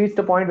think he's reached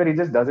a point where he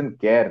just doesn't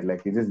care.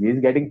 Like he's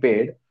getting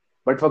paid,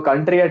 but for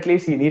country at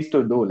least he needs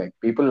to do. Like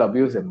people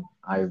abuse him.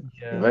 I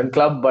yeah, even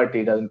club, but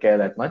he doesn't care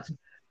that much.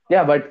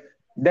 Yeah, but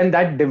then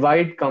that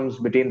divide comes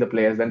between the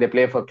players when they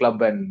play for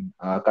club and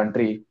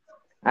country,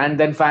 and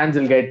then fans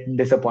will get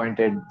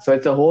disappointed. So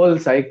it's a whole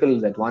cycle.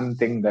 That one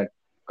thing that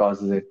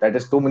causes it. That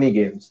is too many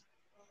games.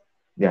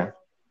 Yeah.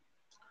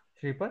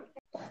 Shripal?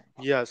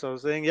 Yeah, so I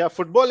was saying, yeah,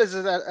 football is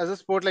as a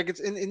sport, like it's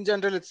in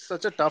general, it's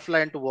such a tough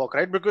line to walk,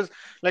 right? Because,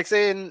 like,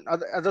 say in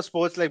other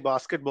sports like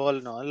basketball,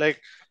 no,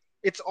 like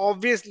it's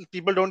obvious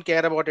people don't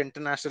care about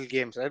international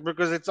games, right?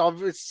 Because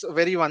it's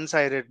very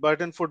one-sided.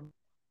 But in football,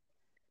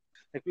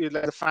 like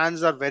the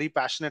fans are very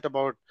passionate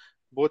about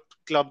both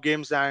club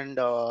games and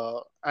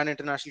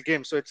international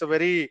games. So it's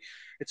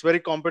very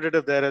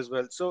competitive there as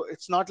well. So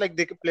it's not like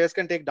players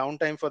can take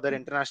downtime for their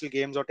international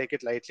games or take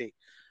it lightly.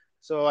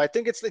 So I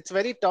think it's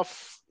very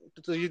tough.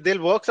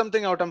 They'll work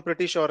something out. I'm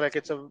pretty sure. Like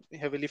it's a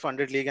heavily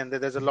funded league, and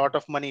there's a lot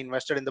of money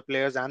invested in the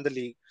players and the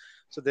league.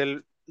 So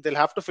they'll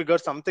have to figure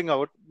something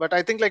out. But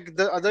I think like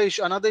another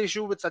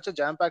issue with such a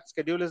jam-packed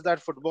schedule is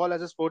that football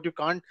as a sport you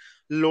can't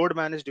load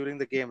manage during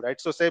the game, right?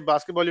 So say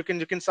basketball, you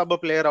can sub a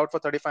player out for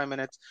 35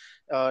 minutes,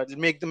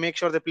 make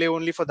sure they play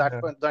only for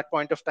Yeah, that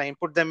point of time,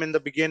 put them in the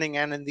beginning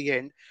and in the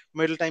end,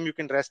 middle time you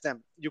can rest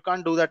them. You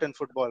can't do that in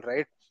football,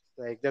 right?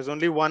 Like there's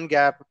only one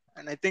gap.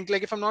 And I think,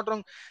 like, if I'm not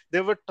wrong,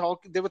 they were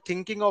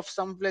thinking of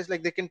some place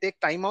like they can take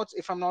timeouts,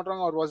 if I'm not wrong,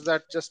 or was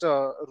that just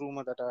a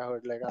rumor that I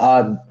heard? Like,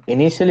 I don't know.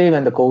 Initially,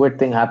 when the COVID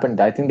thing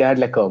happened, I think they had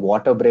like a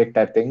water break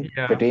type thing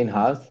yeah, between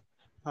halves.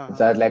 Uh-huh.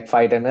 So that like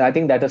 5 10 minutes. I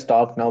think that has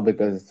stopped now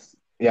because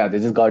yeah, they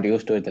just got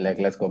used to it. Like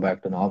let's go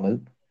back to normal.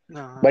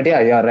 Uh-huh. But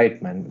yeah, you're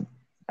right, man.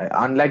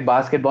 Unlike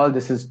basketball,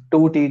 this is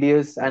too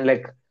tedious, and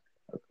like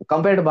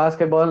compared to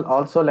basketball,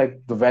 also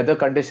like the weather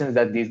conditions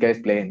that these guys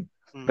play in.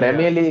 Mm-hmm. yeah,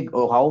 Premier League,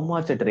 oh, how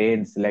much it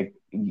rains. Like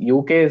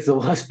UK is the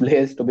worst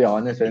place to be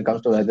honest when it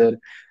comes to weather.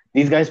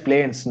 These guys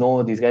play in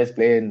snow. These guys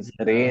play in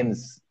yeah,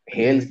 rains,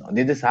 Really. hailstorm.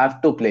 They just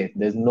have to play.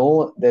 There's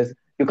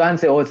you can't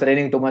say, oh, it's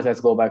raining too much, let's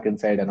go back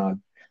inside and all.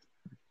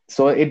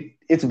 So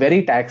it's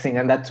very taxing,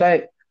 and that's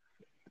why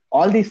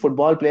all these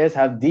football players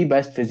have the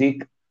best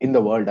physique in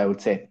the world, I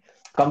would say,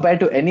 compared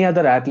to any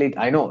other athlete.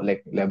 I know,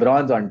 like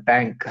LeBron's on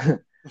tank,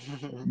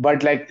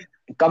 but like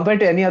compared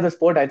to any other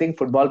sport, I think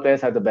football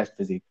players have the best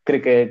physique.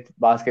 Cricket,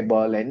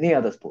 basketball, any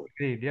other sport.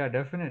 Agreed. Yeah,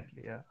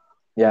 definitely. Yeah.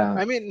 Yeah.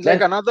 I mean, like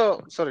Then another.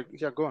 Sorry,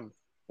 yeah, go on.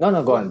 no,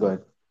 no, go Go on, on. go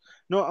ahead.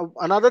 No,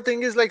 another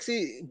thing is like,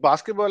 see,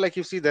 basketball, like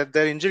you see that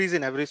there are injuries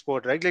in every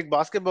sport, right? Like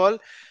basketball,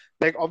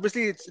 like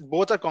obviously it's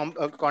both are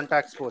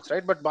contact sports,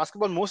 right? But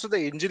basketball, most of the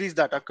injuries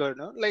that occur,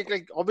 no?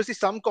 Like obviously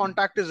some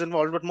contact is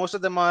involved, but most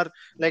of them are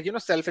like,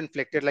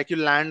 self-inflicted. Like you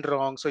land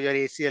wrong, so your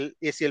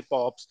ACL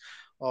pops,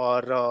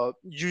 or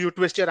you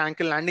twist your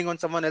ankle landing on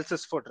someone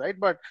else's foot, right?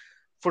 But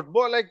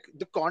football, like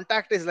the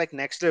contact is like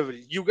next level.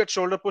 You get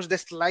shoulder push,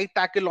 there's slight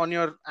tackle on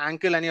your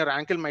ankle, and your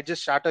ankle might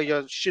just shatter,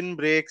 your shin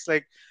breaks.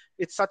 Like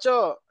it's such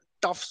a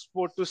tough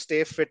sport to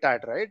stay fit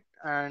at, right?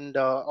 And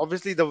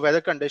obviously the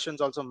weather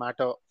conditions also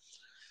matter.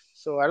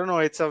 So I don't know,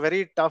 it's a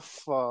very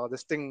tough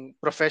this thing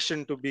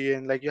profession to be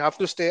in. Like you have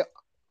to stay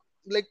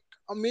like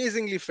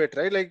amazingly fit,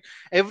 right? Like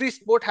every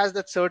sport has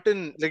that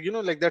certain, like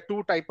like there are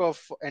two type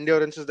of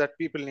endurances that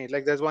people need.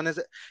 Like there's one is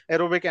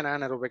aerobic and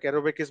anaerobic.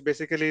 Aerobic is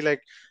basically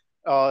like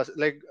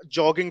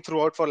jogging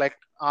throughout for like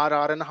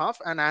hour and a half,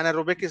 and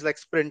anaerobic is like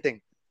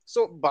sprinting.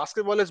 So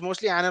basketball is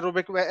mostly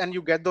anaerobic, and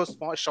you get those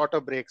small,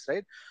 shorter breaks,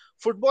 right?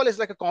 Football is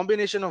like a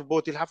combination of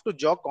both. You'll have to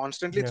jog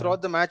constantly Yeah.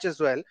 throughout the match as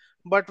well,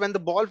 but when the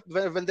ball,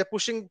 when they're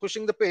pushing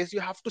the pace, you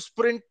have to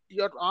sprint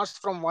your arse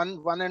from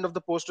one end of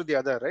the post to the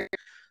other, right?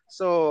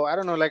 So I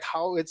don't know, like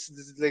how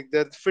like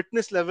the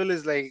fitness level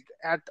is like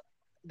at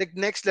the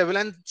next level.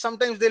 And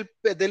sometimes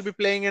they'll be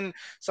playing in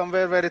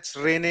somewhere where it's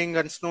raining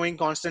and snowing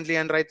constantly,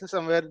 and right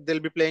somewhere they'll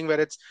be playing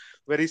where it's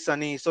very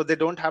sunny, so they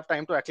don't have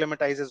time to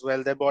acclimatize as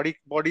well. Their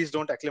bodies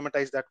don't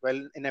acclimatize that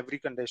well in every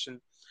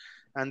condition,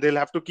 and they'll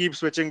have to keep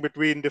switching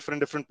between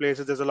different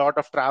places. There's a lot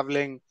of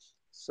traveling.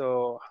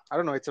 So I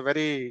don't know, it's a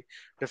very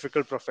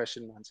difficult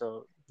profession, man.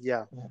 So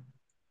yeah. Yeah,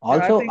 I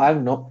Also, think.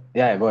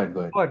 yeah, go ahead, go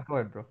ahead. Go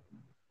ahead, bro.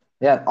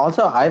 Yeah.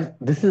 Also,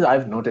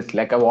 I've noticed.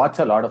 Like I watch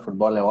a lot of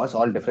football. I watch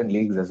all different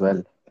leagues as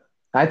well.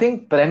 I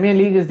think Premier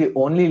League is the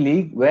only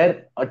league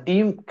where a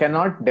team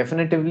cannot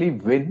definitively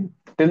win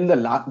till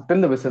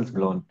the whistle's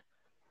blown.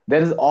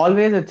 There is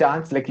always a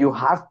chance. Like you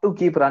have to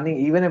keep running,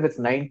 even if it's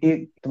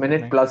 90th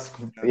minute Nice. plus,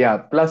 yeah,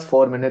 plus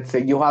 4 minutes.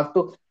 You have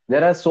to.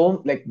 There are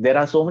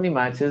so many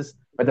matches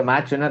where the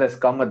match winner has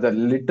come at the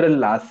literal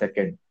last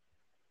second.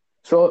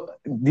 So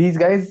these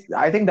guys,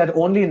 I think that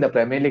only in the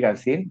Premier League I've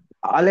seen.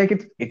 I like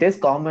it. It is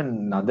common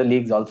in other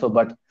leagues also,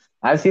 but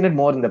I've seen it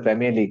more in the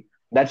Premier League.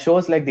 That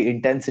shows like the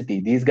intensity.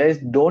 These guys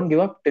don't give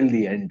up till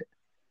the end.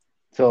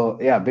 So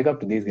yeah, big up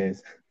to these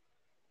guys.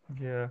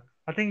 Yeah,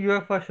 I think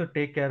UEFA should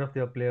take care of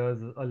their players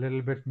a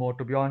little bit more,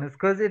 to be honest,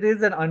 because it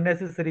is an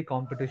unnecessary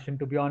competition.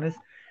 To be honest,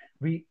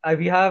 we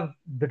have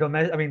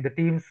I mean, the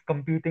teams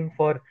competing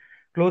for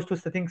close to,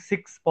 I think,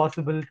 six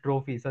possible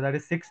trophies. So that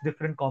is six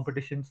different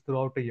competitions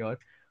throughout a year.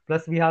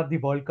 Plus, we have the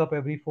World Cup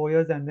every 4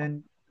 years, and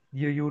then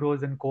the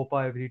Euros and Copa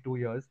every 2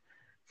 years.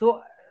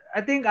 So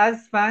I think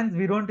as fans,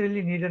 we don't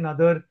really need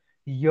another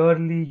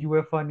yearly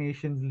UEFA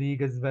Nations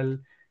League as well.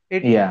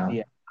 It Yeah,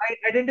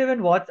 I didn't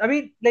even watch. I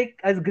mean, like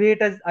as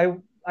great as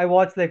I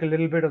watched like a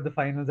little bit of the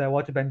finals. I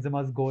watched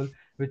Benzema's goal,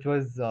 which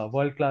was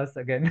world class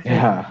again. Like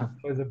yeah,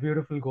 it was a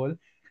beautiful goal.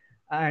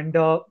 And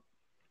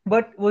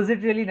but was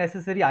it really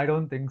necessary? I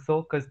don't think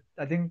so, because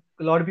I think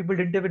a lot of people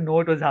didn't even know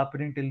it was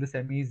happening till the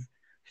semis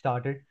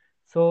started.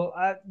 So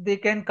they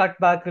can cut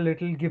back a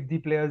little, give the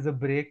players a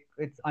break.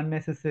 It's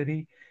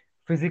unnecessary.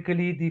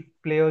 Physically, the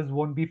players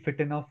won't be fit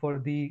enough for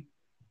the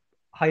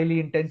highly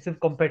intensive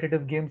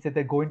competitive games that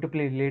they're going to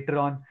play later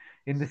on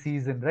in the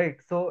season, right?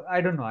 So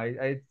I don't know.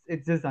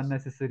 It's just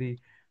unnecessary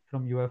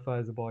from UEFA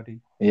as a body.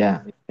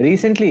 yeah.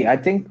 Recently, I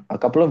think a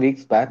couple of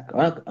weeks back,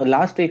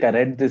 last week, I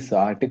read this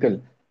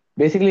article.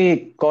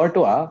 Basically,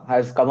 Courtois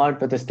has come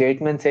out with a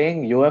statement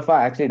saying UEFA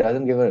actually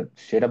doesn't give a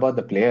shit about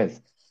the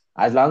players.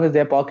 As long as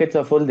their pockets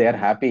are full, they're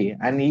happy.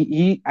 And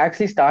he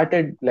actually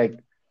started like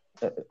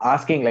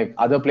asking like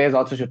other players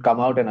also should come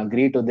out and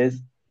agree to this.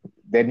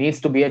 There needs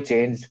to be a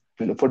change.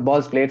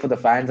 Football's played for the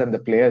fans and the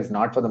players,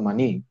 not for the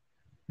money.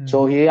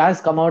 So Hmm. he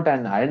has come out,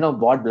 and I don't know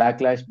what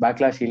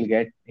backlash he'll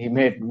get. He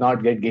may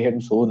not get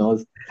games, who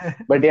knows?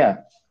 But yeah,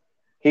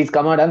 he's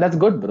come out, and that's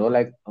good, bro.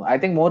 Like I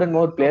think more and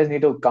more players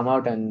need to come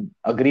out and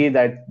agree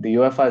that the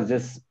UEFA is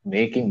just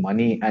making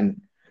money, and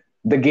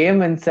the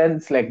game, in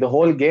sense, like the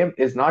whole game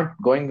is not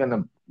going in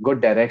a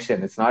good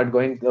direction. It's not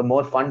going a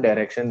more fun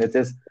direction. It's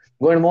just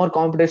going more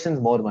competitions,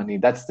 more money.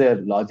 That's their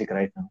logic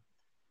right now.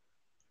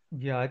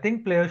 Yeah, I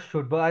think players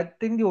should, but I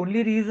think the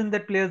only reason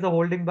that players are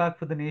holding back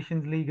for the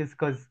Nations League is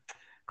because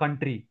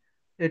country.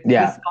 It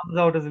Yeah, just comes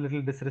out as a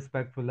little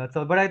disrespectful. That's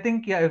all. But I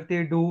think, yeah, if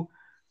they do,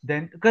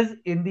 then because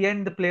in the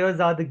end the players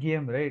are the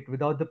game, right?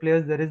 Without the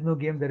players, there is no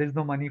game. There is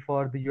no money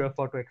for the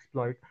UEFA to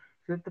exploit.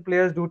 So if the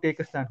players do take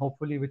a stand,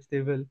 hopefully, which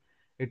they will,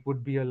 it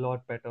would be a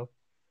lot better.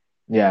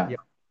 yeah. Yeah.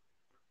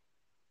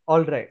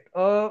 All right.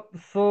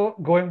 So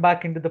going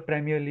back into the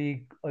Premier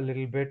League a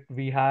little bit,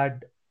 we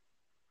had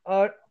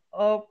a,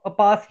 a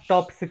past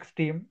top six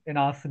team in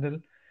Arsenal,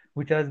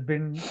 which has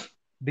been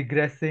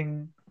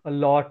digressing a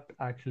lot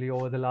actually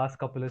over the last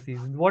couple of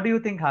seasons. What do you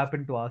think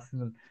happened to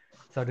Arsenal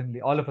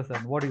suddenly, all of a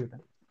sudden? What do you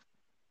think?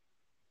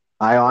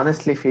 I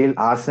honestly feel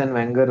Arsene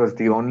Wenger was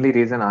the only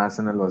reason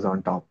Arsenal was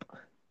on top.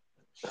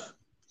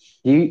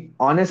 He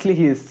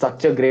is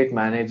such a great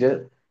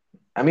manager.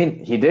 I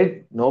mean, he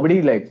did.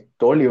 Nobody like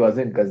told he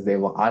wasn't because they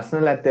were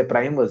Arsenal at their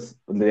prime was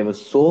they were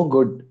so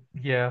good.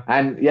 Yeah,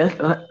 And yes,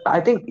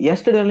 I think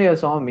yesterday only I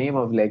saw a meme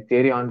of like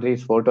Thierry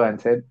Henry's photo and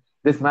said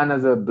this man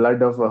has the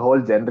blood of a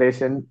whole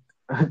generation.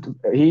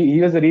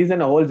 He was the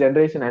reason a whole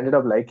generation ended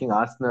up liking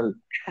Arsenal.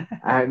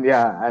 And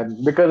yeah,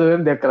 and because of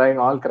him, they're crying,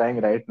 all crying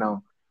right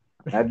now.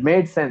 That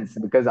made sense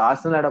because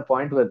Arsenal at a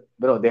point where,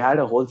 bro, they had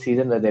a whole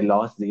season where they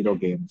lost 0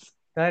 games.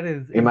 that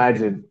is insane.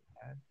 Imagine.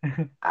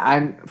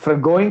 And for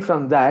going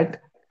from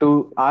that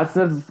to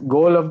Arsenal's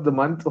goal of the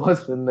month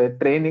was in the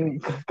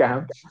training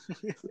camp.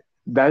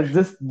 That's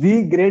just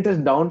the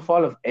greatest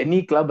downfall of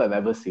any club I've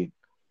ever seen.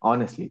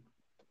 Honestly,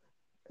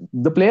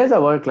 the players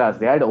are world class.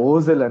 They had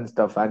Ozil and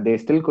stuff, and they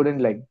still couldn't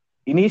like.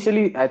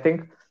 Initially, I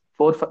think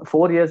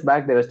 4 years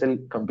back they were still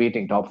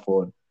competing top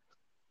four,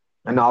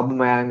 and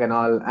Aubameyang and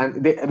all,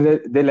 and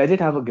they legit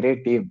have a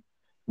great team.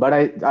 But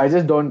I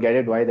just don't get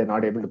it why they're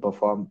not able to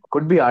perform.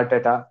 Could be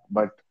Arteta,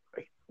 but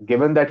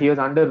given that he was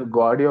under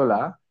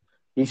Guardiola,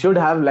 he should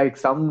have like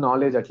some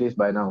knowledge at least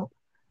by now.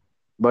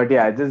 But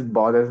yeah, it just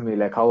bothers me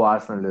like how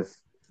Arsenal is.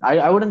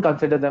 I wouldn't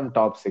consider them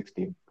top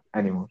 16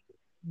 anymore.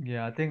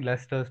 Yeah, I think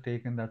Leicester's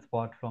taken that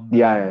spot from them.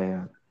 Yeah, yeah,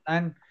 yeah.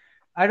 And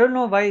I don't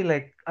know why,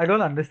 like, I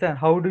don't understand.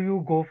 How do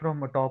you go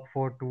from a top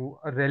four to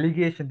a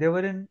relegation? They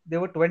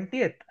were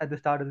 20th at the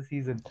start of the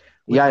season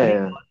with Yeah, yeah, three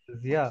yeah.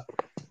 losses, yeah,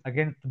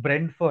 against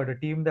Brentford, a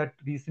team that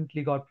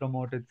recently got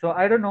promoted. So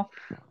I don't know.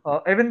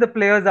 Even the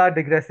players are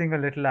digressing a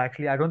little,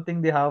 actually. I don't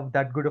think they have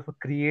that good of a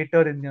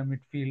creator in their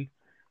midfield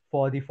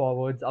for the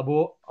forwards.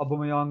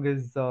 Aubameyang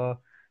is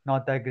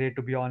not that great,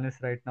 to be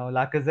honest, right now.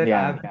 Lacazette,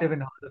 I Yeah. haven't even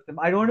heard of him.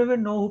 I don't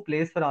even know who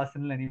plays for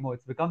Arsenal anymore.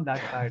 It's become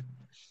that bad.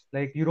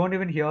 Like you don't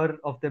even hear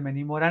of them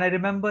anymore. And I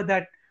remember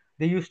that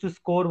they used to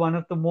score one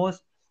of the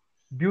most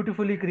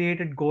beautifully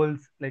created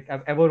goals like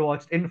I've ever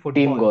watched in Team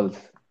football. goals.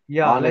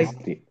 Yeah, like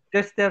Honestly.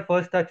 just their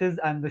first touches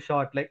and the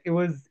shot. Like it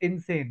was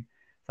insane.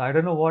 So I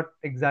don't know what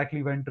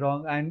exactly went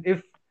wrong. And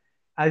if,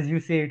 as you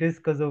say, it is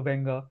because of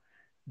Wenger,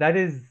 that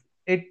is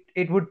it.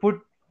 It would put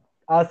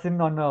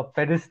Arsene on a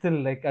pedestal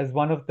like as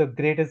one of the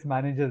greatest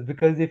managers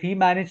because if he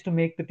managed to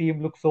make the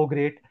team look so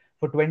great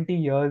for 20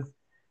 years,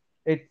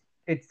 it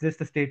it's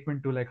just a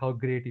statement to like how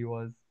great he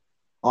was.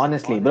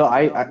 Honestly, bro,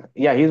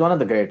 yeah, he's one of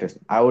the greatest.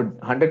 I would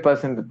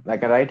 100%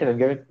 like I write it and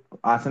give it.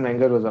 Arsene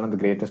Wenger was one of the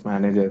greatest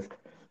managers.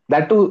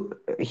 That too,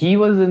 he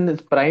was in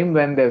his prime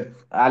when there's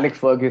Alex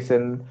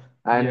Ferguson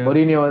and Yeah.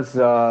 Mourinho was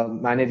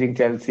managing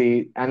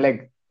Chelsea, and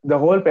like the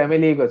whole Premier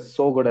League was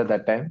so good at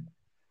that time.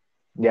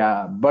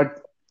 Yeah,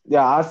 but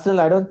yeah,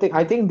 Arsenal, I don't think,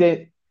 I think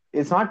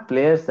it's not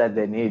players that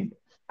they need.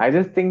 I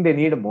just think they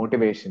need a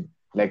motivation,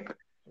 like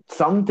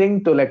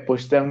something to like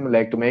push them,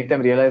 like to make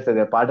them realize that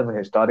they're part of a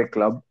historic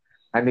club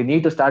and they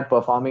need to start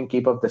performing,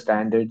 keep up the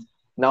standards.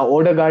 Now,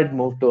 Odegaard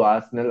moved to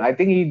Arsenal. I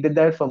think he did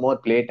that for more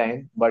play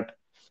time, but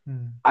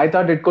Hmm. I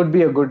thought it could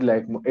be a good,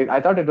 like, I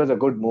thought it was a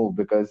good move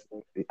because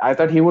I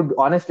thought he would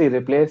honestly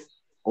replace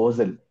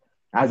Ozil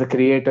as a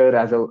creator,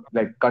 as a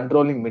like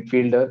controlling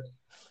midfielder,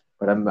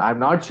 but I'm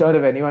not sure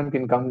if anyone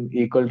can come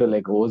equal to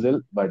like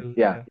Ozil. But Still,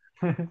 yeah,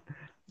 yeah.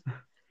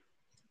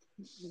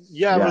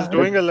 Yeah, I was yeah,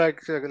 doing a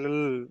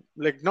little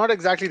like not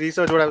exactly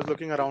research, but I was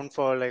looking around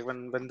for like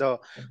when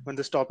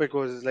this topic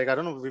was like I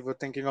don't know we were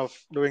thinking of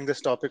doing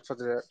this topic for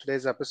the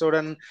today's episode,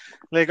 and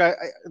like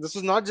this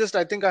was not just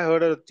I think I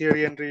heard a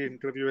Thierry Henry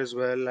interview as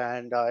well,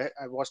 and I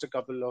watched a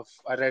couple of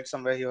I read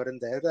somewhere here and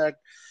there that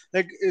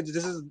like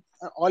this is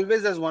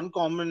always there's one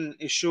common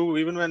issue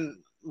even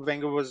when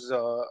Wenger was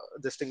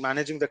this thing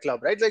managing the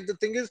club, right? Like the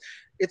thing is,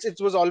 it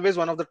was always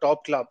one of the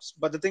top clubs,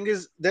 but the thing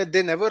is that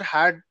they never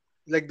had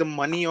like the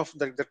money of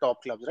the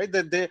top clubs, right?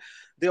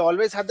 They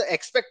always had the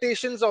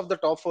expectations of the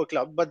top four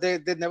club, but they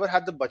never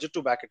had the budget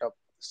to back it up.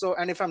 So,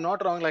 and if I'm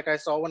not wrong, like I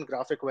saw one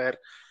graphic where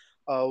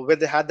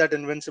they had that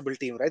invincible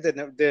team, right?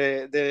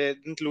 They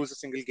didn't lose a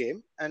single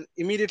game, and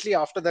immediately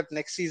after that,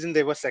 next season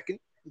they were second,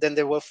 then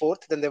they were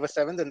fourth, then they were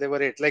seventh, then they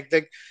were eighth. Like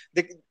they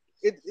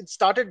it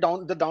started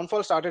down. The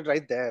downfall started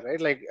right there, right?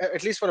 Like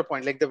at least for a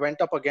point. Like they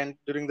went up again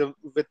during the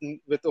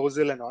with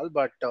Ozil and all,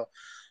 but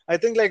I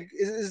think like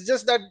it's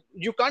just that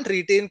you can't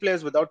retain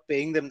players without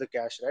paying them the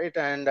cash, right?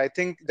 And I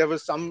think there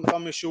was some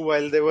issue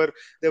while they were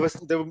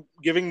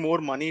giving more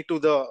money to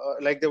the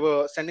like they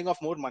were sending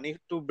off more money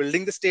to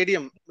building the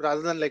stadium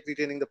rather than like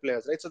retaining the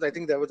players, right? So I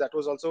think that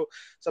was also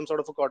some sort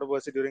of a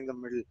controversy during the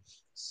middle.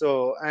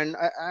 So and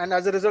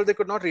as a result, they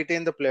could not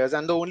retain the players,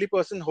 and the only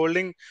person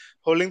holding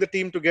the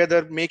team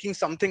together, making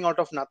something out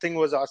of nothing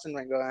was Arsene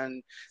Wenger,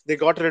 and they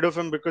got rid of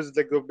him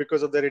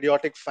because of their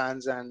idiotic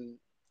fans and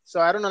So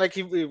I don't know, like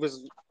he was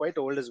quite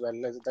old as well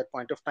at that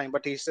point of time,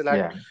 but he still had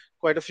Yeah,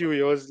 quite a few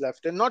years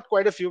left, and not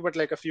quite a few, but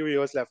like a few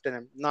years left in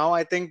him. Now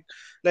I think,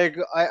 like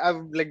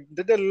I've like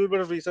did a little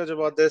bit of research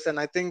about this, and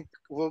I think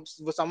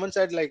someone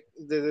said like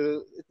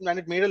and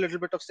it made a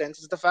little bit of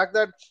sense. Is the fact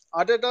that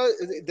Arteta,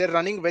 they're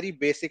running very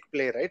basic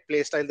play, right?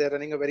 Play style. They're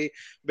running a very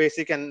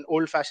basic and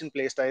old-fashioned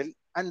play style,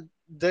 and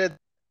the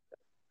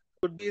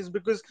could be is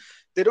because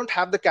they don't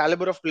have the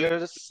caliber of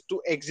players to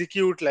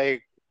execute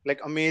like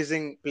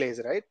amazing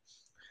plays, right?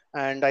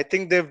 And I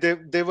think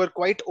they were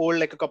quite old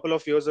like a couple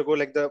of years ago.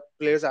 Like the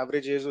players'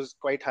 average age was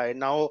quite high.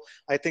 Now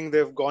I think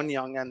they've gone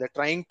young and they're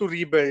trying to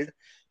rebuild.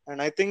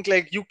 And I think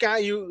like you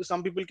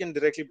some people can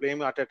directly blame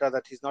Arteta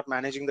that he's not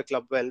managing the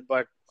club well,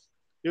 but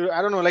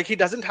I don't know, like he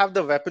doesn't have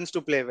the weapons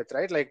to play with,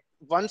 right? Like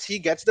once he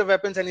gets the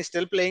weapons and he's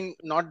still playing,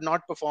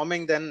 not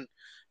performing, then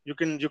you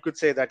could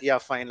say that yeah,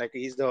 fine, like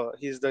he's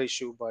the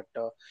issue. But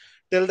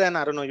till then,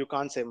 I don't know. You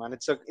can't say, man.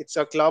 It's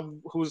a club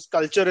whose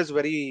culture is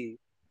very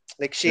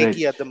like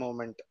shaky at rich. the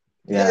moment.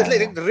 Yeah, it's Yeah,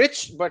 yeah, like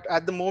rich, but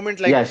at the moment,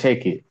 like yeah,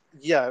 shaky.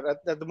 yeah,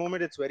 at the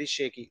moment it's very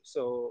shaky.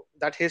 So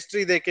that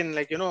history they can,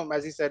 like,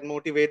 as you said,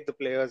 motivate the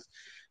players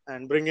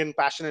and bring in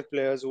passionate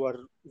players who are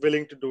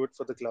willing to do it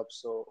for the club.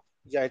 So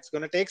yeah, it's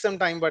going to take some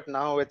time, but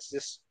now it's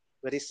just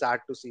very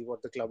sad to see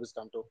what the club has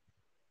come to.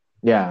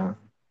 Yeah,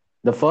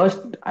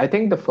 I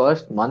think the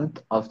first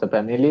month of the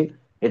Premier League,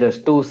 it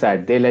was too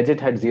sad. They legit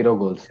had zero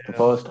goals the Yeah,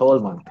 first it whole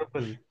was month.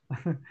 horrible.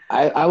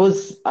 I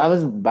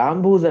was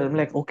bamboozled. I'm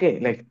like, okay,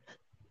 like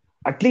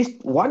at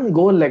least one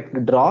goal,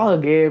 like draw a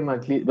game.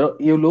 At least bro,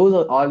 you lose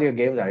all your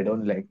games. I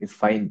don't like. It's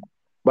fine.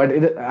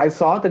 But I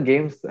saw the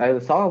games. I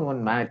saw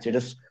one match. It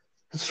is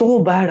so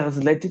bad. I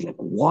was like,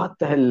 what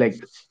the hell? Like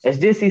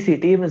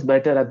SJCC team is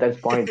better at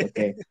that point.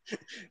 Okay,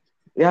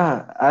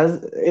 yeah,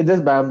 as it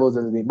just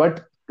bamboozles me.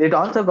 But it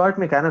also got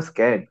me kind of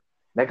scared.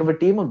 Like if a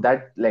team of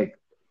that like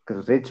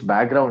rich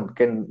background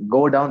can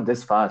go down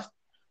this fast,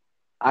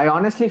 I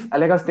honestly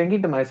like I was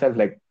thinking to myself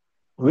like,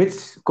 which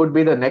could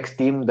be the next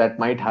team that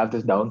might have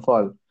this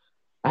downfall?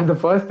 And the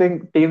first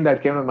team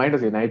that came to mind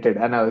was United,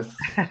 and I was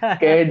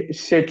scared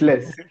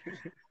shitless.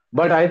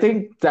 But I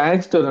think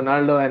thanks to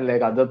Ronaldo and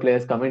like other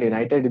players coming to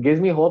United, it gives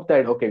me hope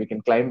that okay, we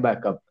can climb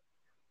back up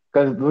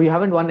because we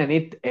haven't won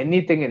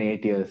anything in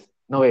 8 years.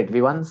 No, wait,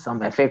 we won some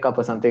FA Cup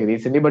or something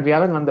recently, but we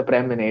haven't won the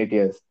Prem in 8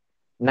 years.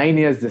 9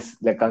 years this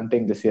like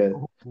counting this year,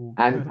 Ooh.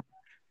 and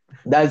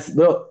that's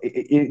bro.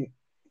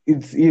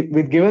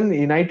 With given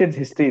United's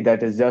history,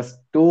 that is just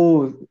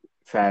too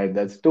sad.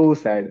 That's too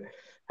sad.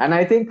 And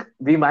I think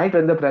we might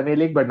win the Premier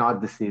League, but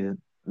not this season.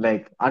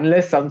 Like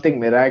unless something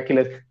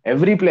miraculous,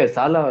 every player,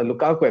 Salah,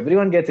 Lukaku,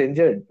 everyone gets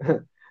injured.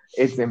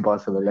 It's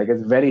impossible. Like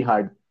it's very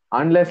hard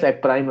unless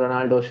like prime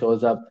Ronaldo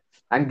shows up.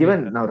 And Yeah,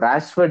 given now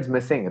Rashford's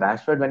missing,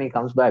 Rashford when he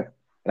comes back,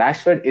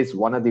 Rashford is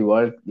one of the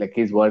world like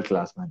he's world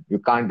class man. You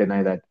can't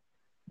deny that.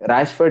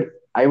 Rashford,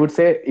 I would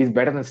say, is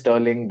better than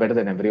Sterling, better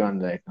than everyone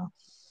right now.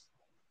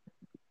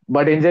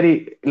 But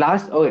injury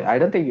last, oh, I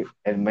don't think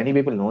many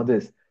people know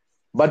this.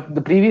 But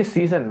the previous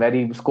season, where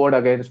he scored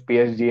against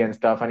PSG and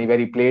stuff, and where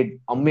he played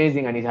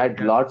amazing and he had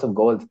yeah, lots of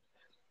goals,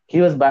 he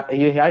was back.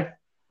 He had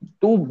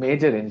two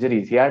major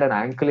injuries. He had an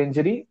ankle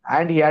injury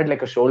and he had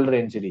like a shoulder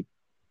injury.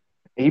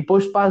 He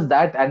pushed past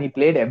that and he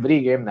played every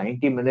game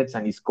 90 minutes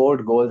and he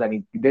scored goals and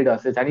he did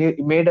assists and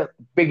he made a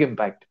big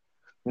impact.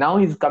 Now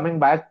he's coming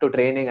back to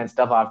training and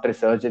stuff after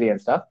surgery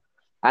and stuff.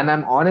 And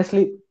I'm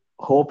honestly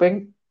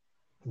hoping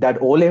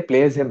that Ole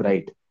plays him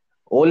right.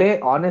 Ole,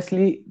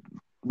 honestly,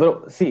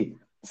 bro, see,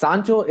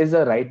 Sancho is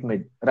a right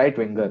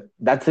winger.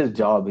 That's his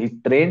job. He's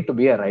trained to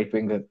be a right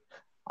winger.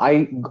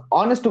 I,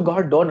 honest to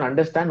God, don't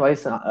understand why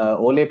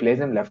Ole plays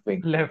him left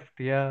wing. left.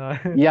 Yeah,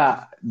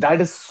 Yeah, that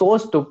is so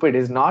stupid.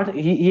 Is not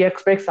he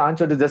expects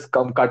Sancho to just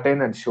come cut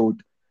in and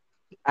shoot,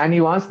 and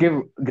he wants to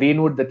give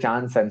Greenwood the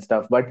chance and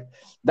stuff. But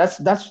that's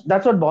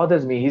what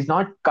bothers me. He's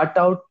not cut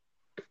out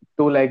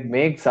to like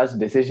make such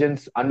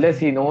decisions unless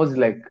he knows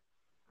like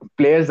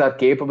players are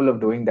capable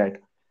of doing that.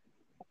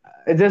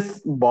 It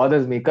just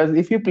bothers me because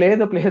if you play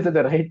the players at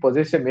the right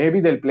position,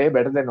 maybe they'll play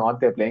better than what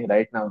they're playing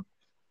right now.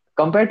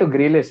 Compared to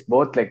Grealish,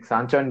 both like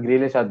Sancho and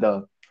Grealish are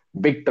the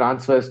big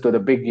transfers to the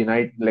big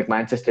United like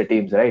Manchester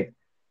teams, right?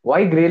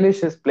 Why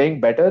Grealish is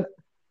playing better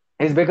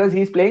is because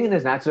he's playing in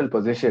his natural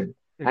position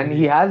and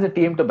he agree. has a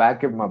team to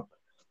back him up.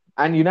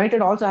 And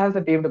United also has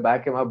a team to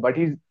back him up, but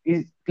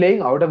he's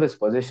playing out of his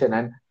position.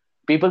 And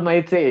people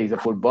might say he's a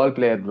football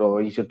player, bro.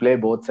 He should play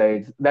both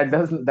sides.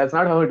 That's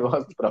not how it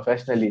works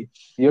professionally.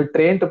 You're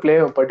trained to play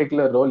a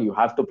particular role. You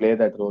have to play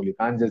that role. You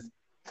can't just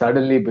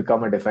suddenly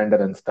become a defender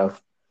and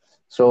stuff.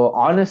 So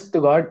honest to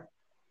God,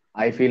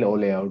 I feel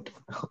Ole out.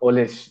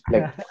 Like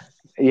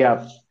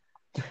yeah.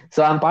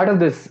 So I'm part of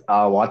this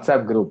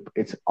WhatsApp group.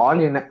 It's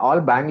all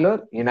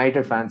Bangalore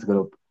United fans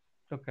group.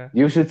 Okay.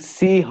 You should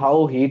see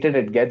how heated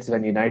it gets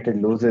when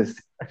United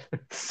loses.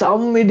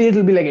 Some idiot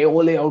will be like, hey,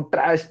 Ole out,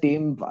 trash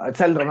team,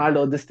 sell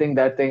Ronaldo, this thing,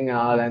 that thing,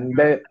 and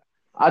the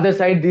other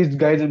side, these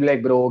guys will be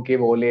like, bro, okay,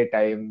 Ole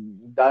time.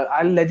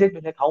 I'll legit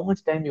be like, how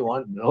much time you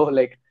want, bro?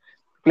 Like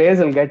players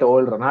will get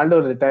old.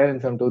 Ronaldo will retire in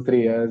some 2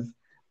 3 years.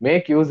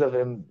 make use of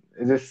him.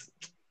 It just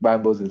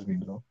bamboozles me,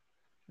 bro.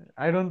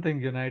 I don't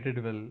think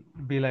United will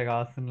be like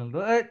Arsenal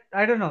though.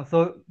 I don't know.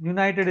 So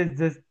United is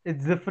just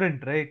it's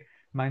different, right?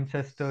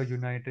 Manchester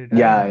United.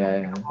 I don't know. Yeah, yeah,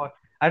 yeah.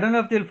 I don't know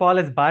if they'll fall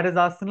as bad as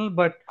Arsenal,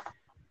 but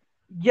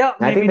yeah,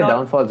 I maybe think the not.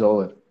 downfall's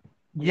over.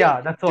 Yeah,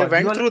 Yeah, that's they what.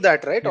 went You all, through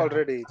that right yeah,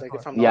 already. that's Like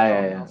what. if I'm not Yeah,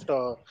 yeah, wrong, yeah.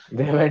 after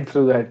They went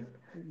through that.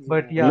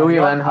 But yeah, yeah, Louis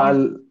you all Van can't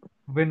Gaal.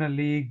 win a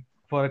league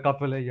for a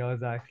couple of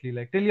years actually.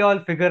 Like till you all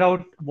figure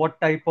out what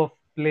type of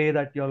play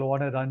that you all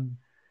want to run,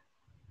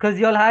 because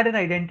you all had an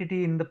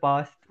identity in the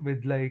past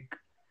with like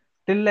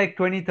till like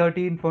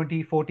 2013,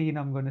 2014.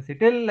 I'm going to say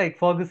till like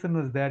Ferguson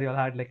was there, you all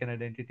had like an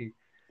identity.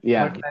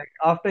 But Yeah, like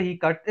after he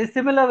cut, it's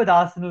similar with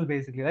Arsenal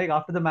basically. Like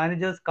after the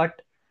managers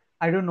cut,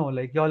 I don't know,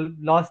 like y'all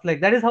lost.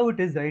 Like that is how it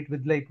is, right?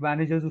 With like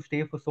managers who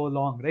stay for so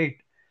long, right?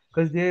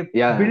 Because they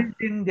yeah, built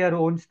in their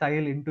own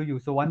style into you.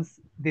 So once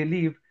they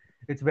leave,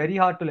 it's very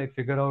hard to like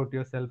figure out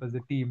yourself as a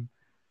team.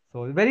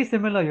 So very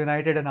similar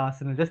United and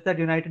Arsenal. Just that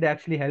United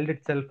actually held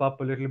itself up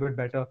a little bit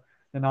better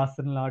than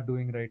Arsenal are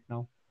doing right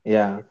now.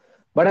 yeah.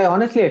 But I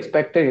honestly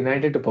expected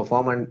United to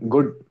perform and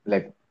good,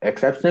 like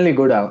exceptionally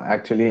good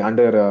actually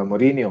under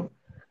Mourinho.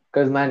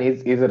 Because man,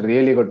 he's a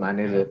really good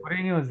Yeah, manager.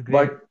 Mourinho is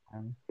great. But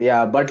Man.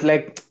 yeah, but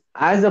like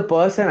as a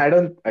person, I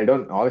don't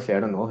obviously I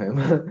don't know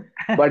him.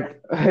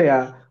 But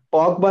yeah,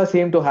 Pogba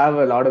seemed to have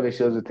a lot of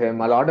issues with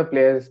him. A lot of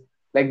players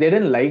like they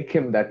didn't like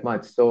him that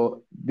much,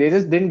 so they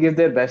just didn't give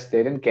their best.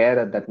 They didn't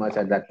care that much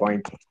at that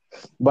point.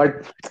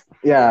 But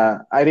yeah,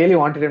 I really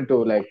wanted him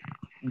to like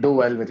do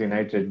well with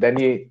United.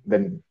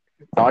 Then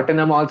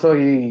Tottenham also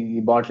he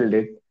bottled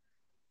it.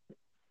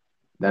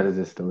 That is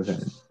just so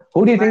sad.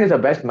 Who do you think is the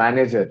best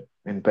manager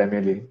in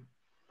Premier League?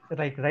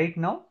 Like right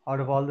now, out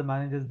of all the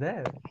managers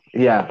there,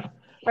 Yeah.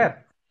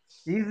 Pep,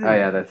 Oh easily.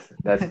 yeah,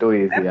 that's too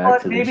easy Pep or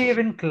actually. maybe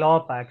even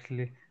Klopp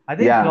actually. I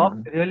think Yeah.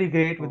 Klopp's really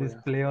great with oh his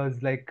yeah,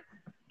 players, like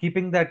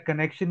keeping that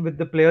connection with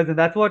the players, and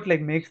that's what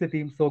like makes the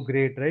team so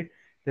great, right?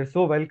 They're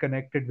so well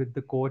connected with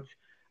the coach,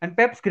 and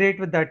Pep's great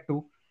with that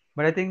too.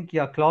 But I think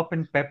yeah, Klopp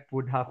and Pep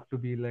would have to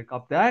be like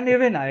up there, and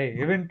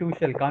even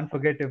Tuchel, can't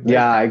forget him, right?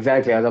 Yeah,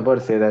 exactly. I was about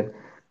to say that.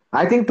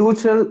 I think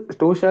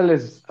Tuchel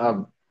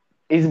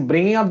is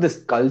bringing up this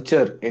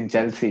culture in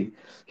Chelsea.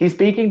 He's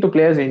speaking to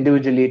players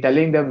individually,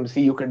 telling them,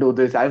 "See, you can do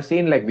this." I've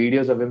seen like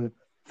videos of him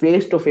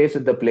face to face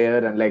with the player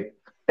and like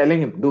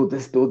telling him, "Do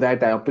this, do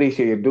that. I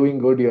appreciate you doing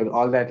good. You're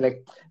all that."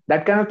 Like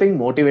that kind of thing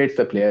motivates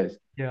the players.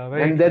 Yeah,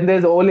 very And true. then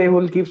there's Ole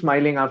who'll keep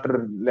smiling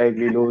after like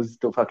we lose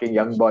to fucking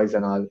young boys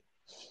and all.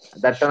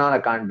 That and all I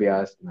can't be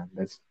asked, man.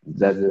 That's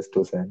just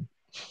too sad.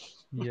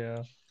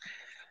 Yeah.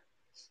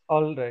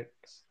 All right.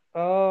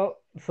 Uh,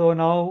 so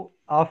now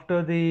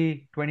after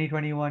the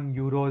 2021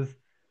 Euros,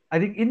 I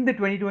think in the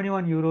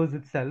 2021 Euros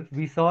itself,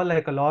 we saw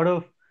like a lot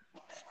of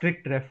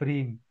strict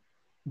refereeing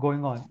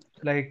going on.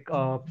 Like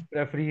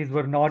referees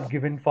were not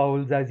given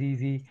fouls as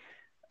easy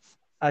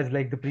as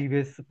like the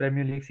previous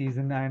Premier League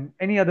season and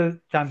any other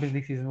Champions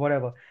League season,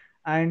 whatever.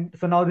 And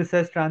so now this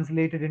has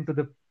translated into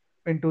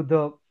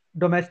the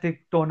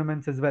domestic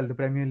tournaments as well. The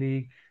Premier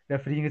League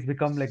refereeing has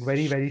become like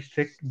very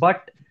strict,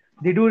 but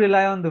they do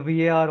rely on the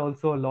VAR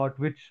also a lot,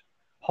 which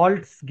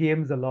halts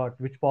games a lot,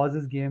 which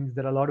pauses games.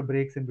 There are a lot of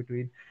breaks in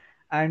between.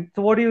 And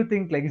so, what do you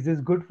think? Like, is this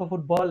good for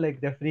football? Like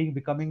refereeing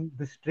becoming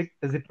this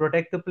strict? Does it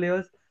protect the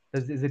players?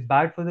 Is it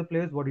bad for the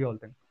players? What do you all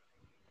think?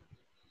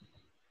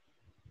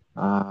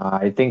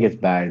 I think it's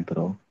bad,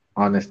 bro.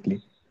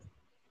 Honestly.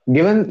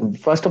 Given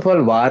first of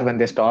all war when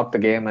they stop the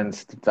game and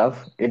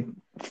stuff, it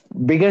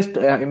biggest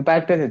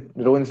impact is it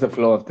ruins the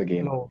flow of the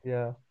game. Flow,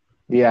 yeah.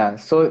 Yeah,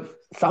 so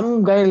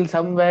some guy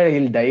somewhere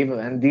he'll dive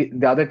and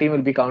the other team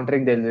will be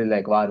countering. They'll be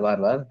like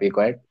war, be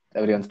quiet,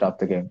 everyone stop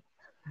the game.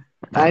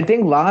 I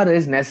think war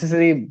is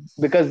necessary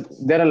because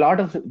there are a lot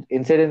of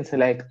incidents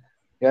like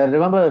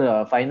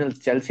remember finals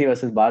Chelsea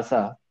versus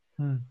Barca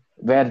Hmm.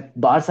 where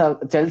Barca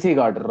Chelsea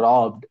got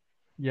robbed.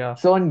 Yeah.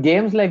 So in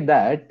games like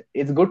that,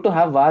 it's good to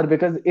have VAR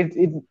because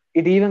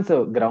it evens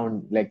the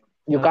ground. Like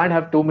you That's can't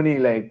have too many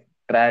like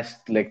trash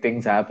like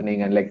things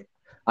happening and like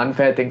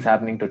unfair things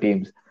happening to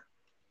teams.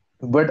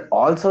 But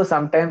also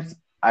sometimes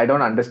I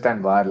don't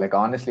understand VAR. Like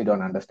honestly,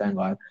 don't understand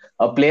VAR.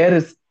 A player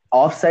is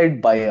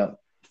offside by a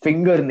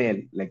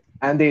fingernail, like,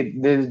 and they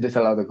just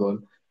disallow the goal.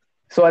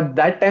 So at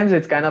that times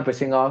it's kind of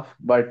pissing off.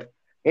 But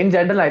in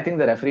general, I think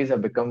the referees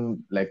have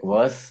become like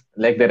worse.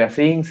 Like the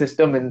refereeing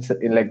system in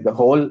like the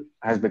whole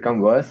has become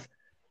worse.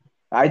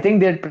 I think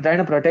they're trying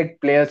to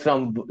protect players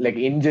from like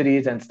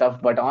injuries and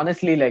stuff, but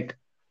honestly, like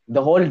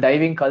the whole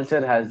diving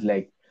culture has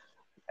like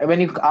when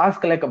you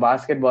ask like a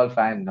basketball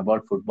fan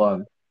about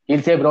football,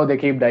 he'll say, "Bro, they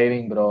keep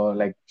diving, bro."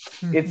 Like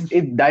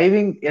it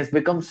diving has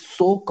become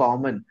so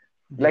common.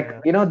 Like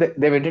yeah.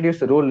 they've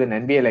introduced a rule in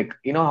NBA, like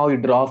how you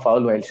draw a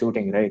foul while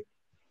shooting, right?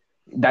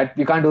 That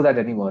you can't do that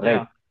anymore, Yeah.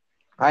 right?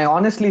 I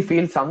honestly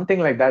feel something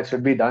like that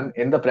should be done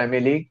in the Premier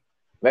League,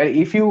 where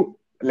if you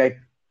like,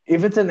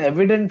 if it's an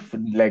evident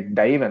like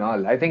dive and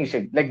all, I think you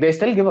should like they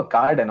still give a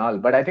card and all,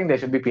 but I think they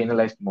should be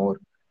penalized more.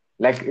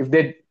 Like if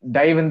they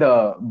dive in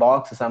the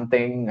box or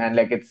something, and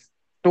like it's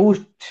too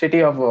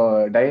shitty of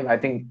a dive, I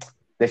think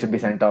they should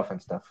be sent off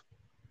and stuff.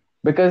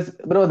 Because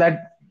bro,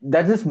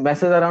 that just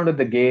messes around with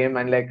the game,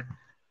 and like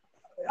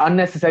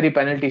unnecessary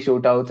penalty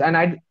shootouts. And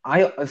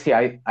I see,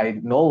 I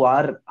know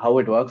VAR how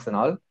it works and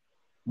all,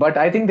 but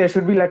I think there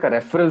should be like a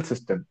referral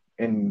system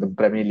in the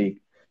Premier League.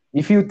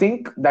 If you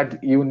think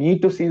that you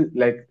need to see,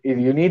 like, if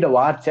you need a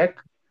VAR check,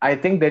 I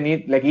think they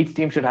need, like, each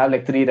team should have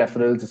like three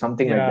referrals or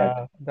something like that.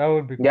 Yeah, that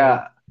would be cool.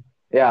 Yeah,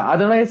 yeah.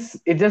 Otherwise,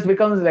 it just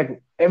becomes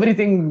like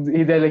everything.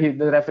 Either like,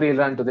 the referee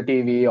will run to the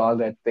TV, all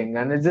that thing,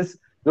 and it just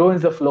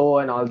ruins the flow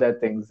and all that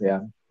things.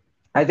 Yeah,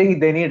 I think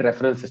they need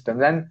referral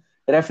systems, and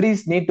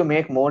referees need to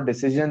make more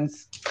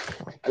decisions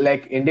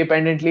like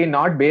independently,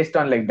 not based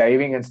on like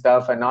diving and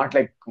stuff, and not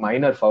like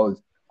minor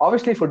fouls.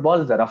 Obviously,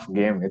 football is a rough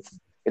game.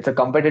 It's a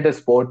competitive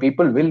sport.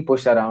 People will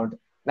push around,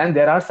 and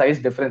there are size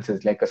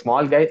differences. Like a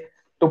small guy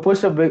to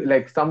push a big,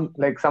 like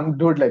some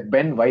dude like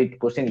Ben White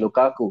pushing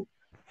Lukaku.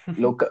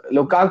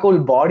 Lukaku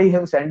will body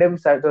him, send him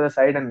to the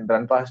side, and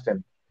run past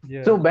him.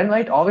 Yeah. So Ben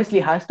White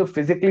obviously has to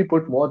physically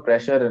put more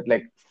pressure,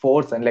 like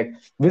force, and like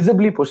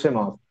visibly push him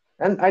off.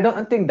 And I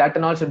don't think that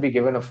and all should be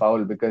given a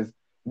foul, because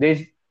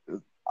they,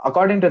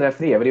 according to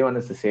referee, everyone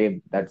is the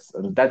same. That's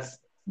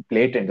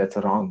blatant. That's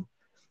wrong.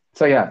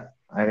 So yeah,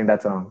 I think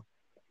that's wrong.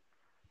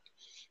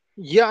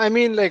 Yeah, I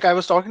mean, like I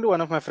was talking to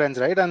one of my friends,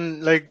 right?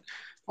 And like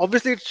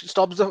obviously it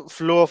stops the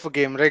flow of a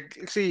game, right?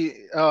 See,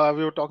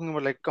 we were talking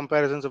about like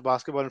comparisons of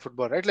basketball and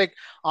football, right? Like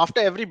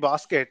after every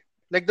basket,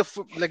 like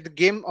like the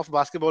game of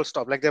basketball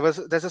stopped. Like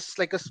there's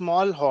like a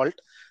small halt,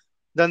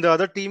 then the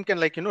other team can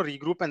like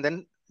regroup and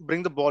then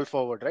bring the ball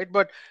forward, right?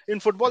 But in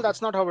football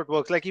that's not how it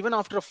works. Like even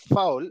after a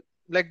foul,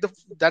 like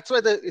that's why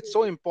it's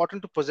so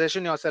important to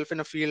position yourself in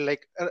a field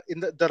like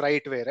in the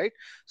right way, right?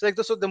 So like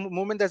so the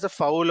moment there's a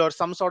foul or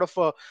some sort of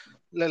a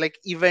like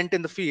event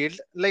in the field,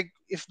 like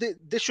if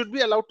they should be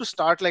allowed to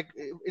start like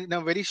in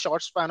a very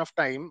short span of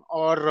time,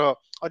 or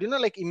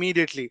like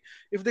immediately.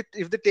 If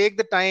they take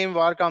the time,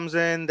 VAR comes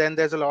in, then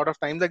there's a lot of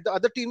time, like the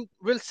other team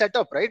will set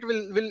up, right,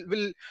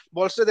 will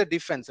bolster their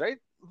defense, right?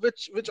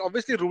 Which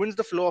obviously ruins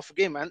the flow of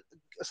game. And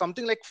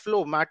something like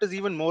flow matters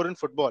even more in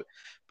football,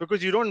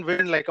 because you don't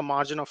win like a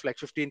margin of like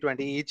 15-20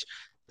 each.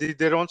 They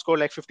don't score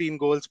like 15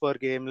 goals per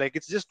game. Like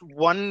it's just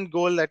one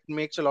goal that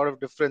makes a lot of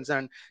difference,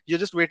 and you're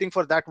just waiting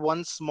for that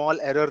one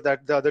small error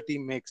that the other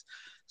team makes.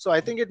 So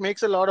I think it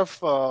makes a lot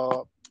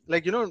of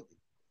like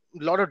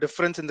lot of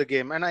difference in the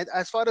game. And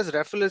as far as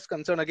referee is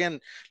concerned,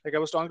 again, like I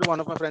was talking to one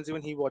of my friends,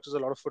 even he watches a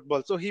lot of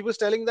football, so he was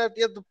telling that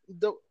yeah,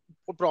 the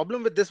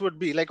problem with this would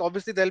be like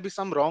obviously there'll be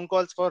some wrong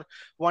calls for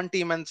one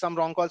team and some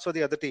wrong calls for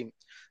the other team.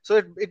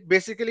 So it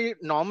basically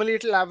normally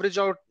it'll average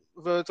out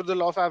through the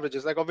law of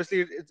averages. Like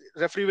obviously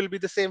referee will be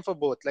the same for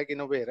both, like in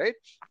a way, right?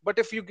 But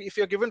if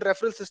you're given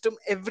referral system,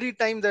 every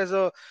time there's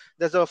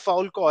a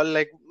foul call,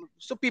 like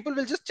so people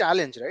will just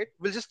challenge, right?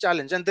 Will just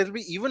challenge, and there'll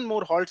be even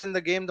more halts in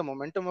the game. The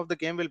momentum of the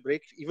game will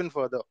break even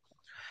further.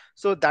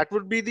 So that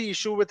would be the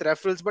issue with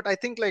referrals. But I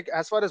think like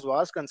as far as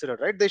was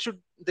considered, right, they should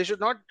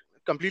not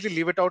completely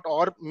leave it out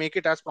or make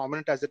it as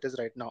prominent as it is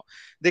right now.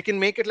 They can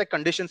make it like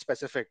condition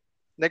specific.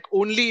 Like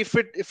only if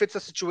it's a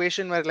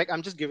situation where, like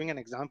I'm just giving an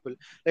example,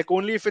 like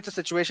only if it's a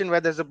situation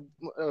where there's a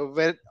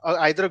where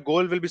either a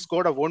goal will be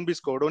scored or won't be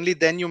scored, only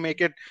then you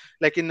make it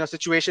like in a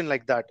situation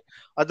like that.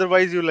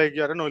 Otherwise you like,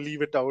 I don't know,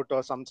 leave it out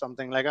or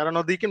something, like I don't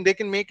know, they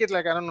can make it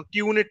like, I don't know,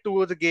 tune it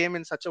to the game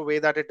in such a way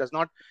that it does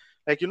not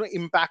like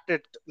impact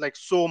it like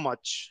so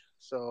much.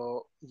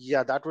 So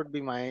yeah, that would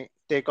be my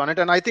take on it.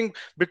 And I think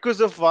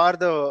because of VAR,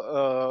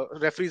 the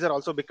referees are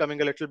also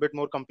becoming a little bit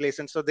more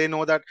complacent, so they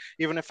know that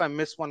even if I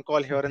miss one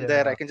call here and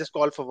there, I Yeah. can just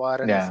call for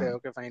VAR and say Yeah.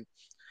 okay, fine.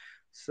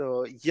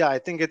 So yeah, I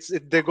think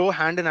they go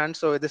hand in hand.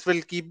 So this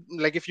will keep,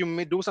 like if you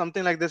may do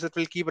something like this, it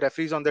will keep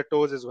referees on their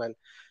toes as well.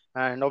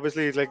 And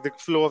obviously like the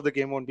flow of the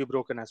game won't be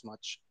broken as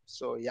much.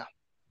 So yeah.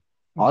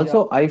 Yeah.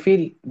 Also, I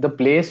feel the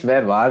place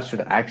where VAR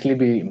should actually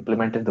be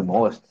implemented the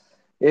most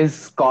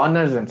is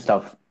corners and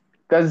stuff,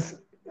 because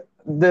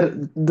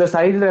the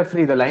side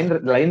referee, the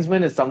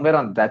linesman is somewhere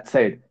on that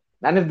side,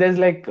 and if there's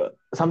like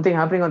something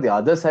happening on the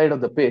other side of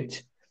the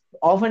pitch,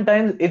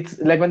 oftentimes it's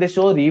like when they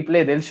show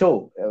replay, they'll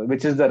show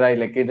which is the right,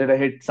 like it did a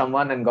hit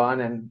someone and gone,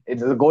 and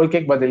it's a goal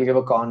kick, but they'll give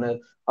a corner,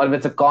 or if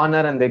it's a corner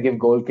and they give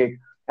goal kick,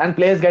 and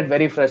players get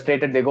very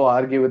frustrated. They go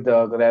argue with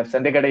the refs,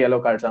 and they get a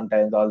yellow card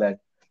sometimes. All that.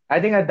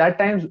 I think at that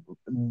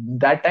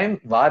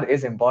time VAR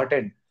is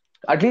important.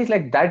 At least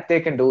like that they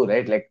can do,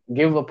 right? Like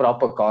give a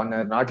proper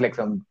corner, not like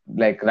some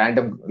like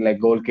random like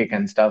goal kick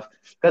and stuff,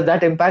 because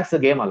that impacts the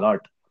game a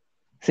lot.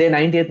 Say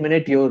 90th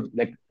minute you're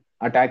like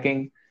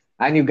attacking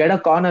and you get a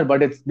corner, but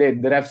the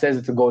ref says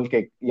it's a goal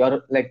kick.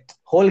 Your like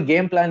whole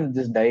game plan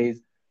just dies,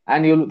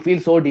 and you'll feel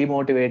so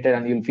demotivated,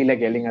 and you'll feel like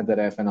yelling at the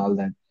ref and all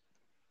that.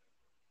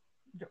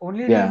 The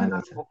only Yeah, reason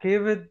that's I'm it. okay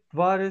with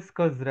VAR is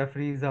because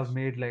referees have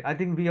made, like, I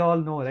think we all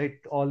know, right?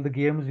 All the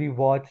games we've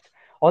watched,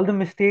 all the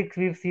mistakes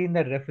we've seen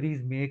that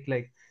referees make,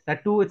 like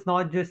that too. It's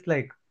not just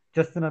like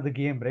just another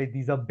game, right?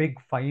 These are big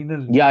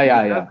finals. Yeah, You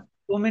yeah, have yeah,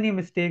 so many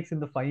mistakes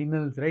in the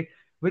finals, right?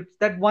 Which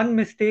that one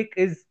mistake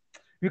is,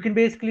 you can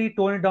basically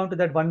tone it down to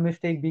that one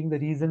mistake being the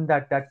reason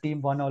that that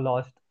team won or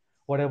lost,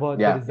 whatever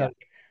the yeah, yeah. result.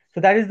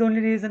 So that is the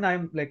only reason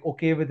I'm like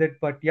okay with it.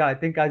 But yeah, I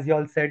think as you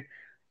all said,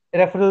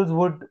 referrals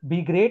would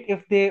be great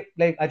if they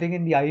like. I think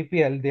in the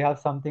IPL they have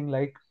something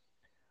like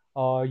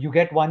you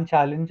get one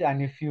challenge,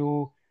 and if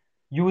you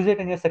use it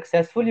and you're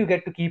successful, you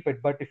get to keep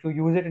it. But if you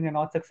use it and you're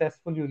not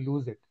successful, you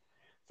lose it.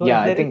 So Yeah,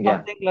 if I there is think,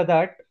 yeah. something like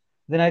that,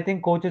 then I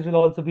think coaches will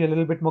also be a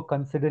little bit more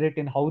considerate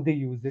in how they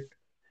use it,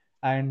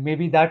 and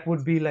maybe that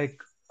would be like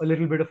a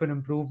little bit of an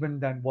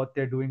improvement than what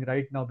they're doing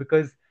right now,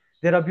 because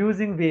they're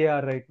abusing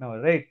VAR right now,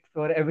 right,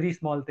 for every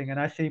small thing. And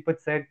as Shripat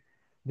said,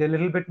 they're a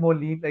little bit more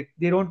lean, like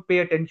they don't pay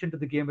attention to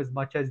the game as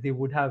much as they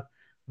would have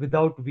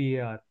without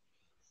VAR.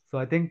 So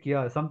I think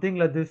yeah, something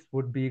like this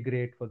would be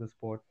great for the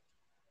sport.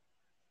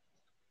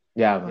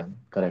 Yeah, Yeah. man.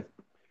 Correct.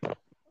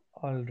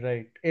 All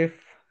right, if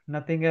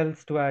nothing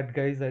else to add,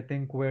 guys, I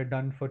think we're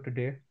done for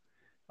today.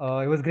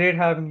 It was great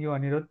having you,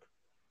 Anirudh.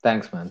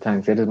 Thanks, man.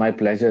 Thanks. It is my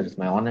pleasure. It's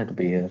my honor to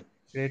be here.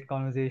 Great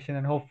conversation,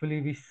 and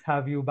hopefully we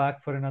have you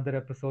back for another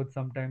episode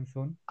sometime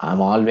soon.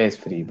 I'm always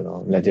free,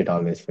 bro. Legit,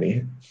 always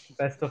free.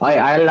 Best of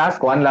luck. I'll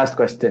ask one last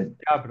question.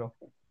 Yeah, bro.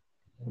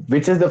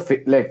 Which is your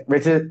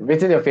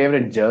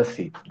favorite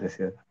jersey this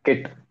year?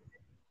 Kit.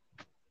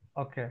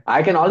 Okay.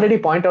 I can already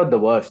point out the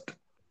worst.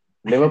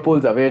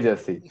 Liverpool's away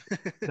jersey.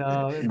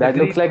 The That green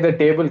looks like the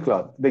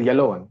tablecloth, the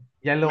yellow one.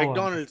 yellow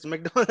one.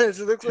 McDonald's.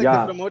 It looks like they're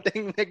Yeah,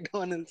 promoting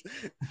McDonald's.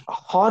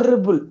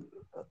 horrible.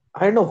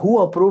 I don't know who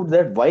approved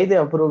that, why they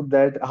approved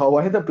that, how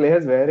why the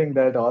players wearing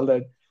that, all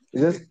that.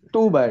 It's just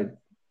too bad.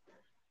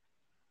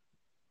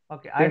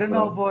 Okay, I Shit, don't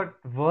know bro. about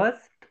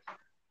worst.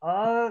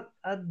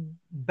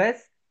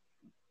 Best.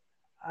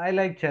 I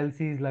like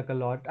Chelsea's like a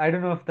lot. I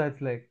don't know if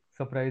that's like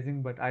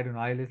surprising, but I don't know.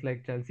 I just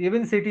like Chelsea.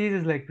 Even Cities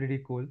is like pretty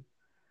cool.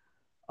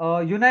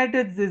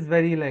 United's is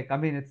very like, I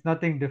mean, it's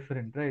nothing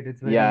different, right?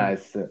 It's Yeah, very,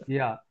 it's.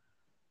 yeah.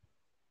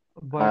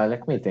 But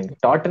Let me think.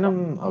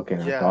 Tottenham. Okay,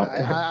 no,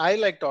 Yeah, I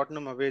like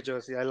Tottenham away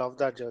jersey. I love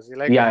that jersey.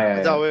 Like yeah,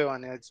 yeah, the yeah. away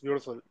one. Yeah, it's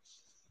beautiful.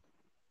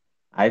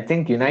 I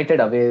think United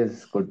away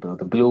is good, bro.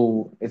 The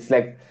blue, it's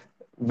like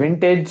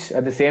vintage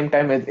at the same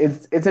time.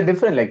 It's a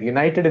different, like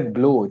United in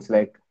blue. It's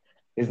like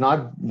it's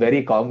not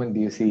very common.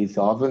 You see, it's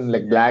often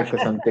like black or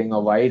something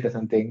or white or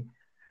something.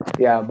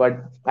 Yeah, but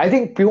I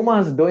think Puma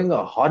is doing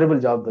a horrible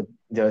job with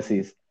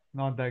jerseys.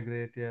 not that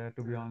great, yeah,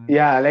 to be honest.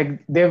 Yeah,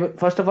 like they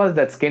first of all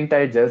that skin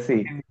tight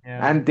jersey,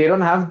 Yeah, and they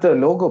don't have the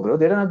logo, bro.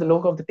 They don't have the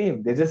logo of the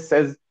team. They just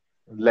says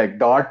like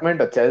Dortmund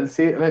or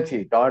Chelsea, let's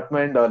see,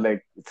 Dortmund or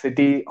like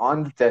City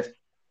on the chest,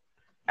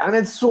 and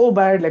it's so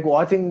bad. Like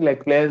watching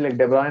like players like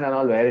De Bruyne and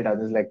all wear it. I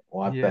was like,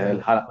 what the hell,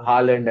 yeah.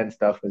 Haaland and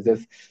stuff. It's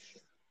just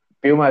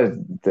Puma is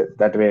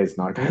that way is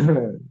not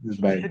it's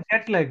They bad. should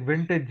get like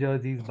vintage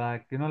jerseys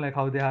back, like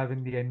how they have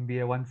in the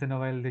NBA. Once in a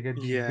while, they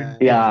get these Yeah,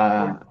 vintage old.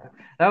 Yeah,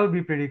 That would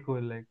be pretty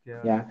cool. Like,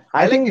 yeah. yeah.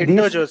 I I like think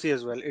Inter these. jersey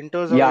as well.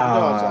 Inter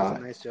also has a Yeah,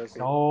 nice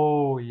jersey.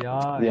 Oh,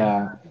 yeah.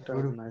 yeah. Inter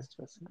has a Beautiful. nice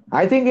jersey.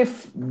 I think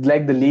if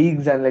like the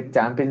leagues and like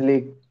Champions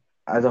League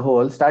as a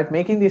whole start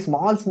making these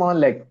small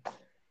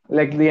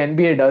like the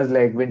NBA does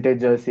like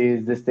vintage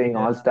jerseys, this thing, Yeah.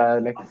 All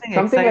Star, like Something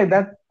something like exciting.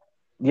 that.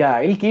 Yeah,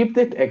 it'll keep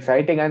it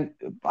exciting. And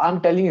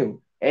I'm telling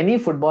you, any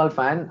football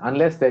fan,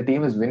 unless their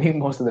team is winning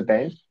most of the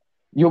times,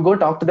 you go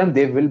talk to them,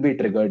 they will be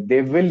triggered.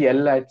 They will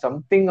yell at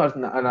something or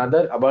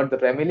another about the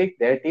Premier League,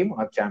 their team,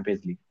 or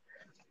Champions League.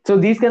 So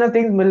these kind of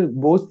things will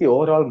boost the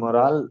overall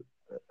morale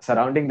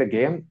surrounding the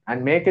game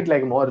and make it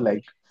like more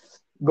like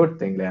good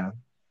thing. Yeah.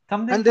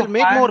 Something And for they'll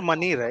make more fans.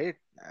 money, right?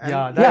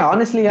 And Yeah, Yeah, that's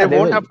like honestly, they yeah, they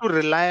won't will. have to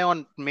rely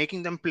on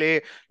making them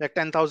play like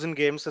 10,000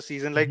 games a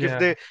season. Like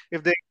yeah.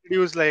 if they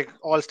introduce like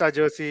all-star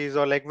jerseys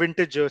or like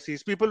vintage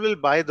jerseys, people will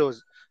buy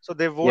those. So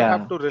they won't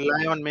have Yeah, to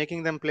rely on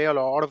making them play a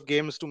lot of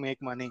games to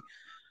make money.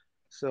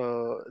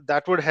 So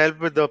that would help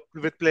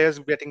with players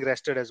getting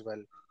rested as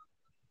well.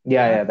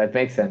 yeah, And yeah, that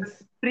makes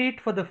sense. treat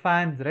for the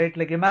fans, right?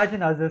 Like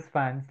imagine us as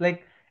fans.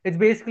 Like it's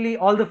basically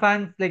all the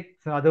fans. Like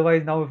so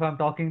otherwise, now if I'm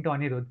talking to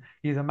Anirudh,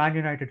 he's a Man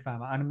United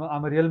fan. I'm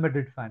a Real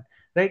Madrid fan,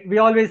 right? We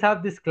always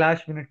have this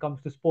clash when it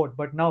comes to sport.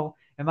 But now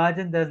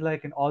imagine there's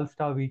like an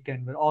all-star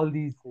weekend where all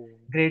these Cool.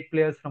 great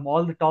players from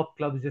all the top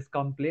clubs just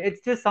come play.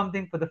 It's just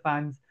something for the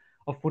fans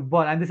of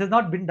football, and this has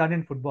not been done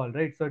in football,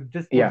 right? So it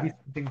just would Yeah, be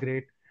something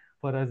great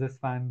for us as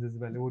fans as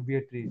well. It would be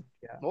a treat.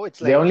 Yeah, Oh,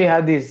 it's they like only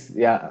have these,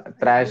 yeah,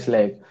 trash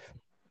like,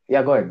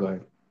 yeah, go ahead, go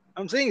ahead.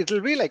 I'm saying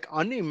it'll be like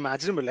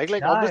unimaginable.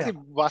 Like yeah, obviously yeah.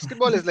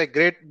 basketball is like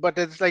great, but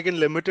it's like in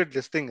limited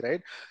this thing,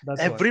 right?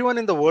 That's what. Everyone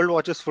in the world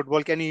watches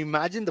football. Can you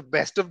imagine the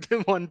best of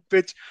them on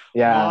pitch?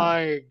 Yeah,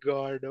 My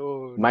God,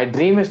 oh my no.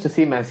 dream is to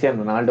see Messi and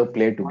Ronaldo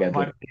play On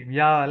one together. team.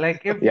 Yeah,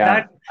 like if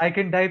that Yeah, I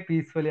can die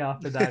peacefully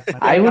after that,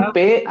 man. I Like would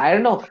pay. I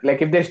don't know,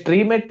 like if they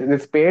stream it,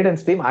 it's paid and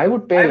stream. I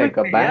would pay I will like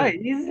a pay, yeah, bang.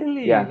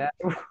 easily. Yeah, Like,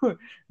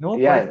 no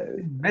question. yeah,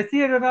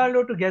 Messi and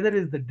Ronaldo together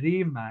is the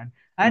dream, man.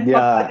 And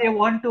Pakka, yeah, they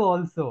want to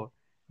also.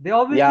 They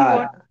obviously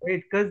want yeah, to,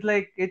 right? Because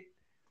like it,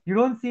 you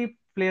don't see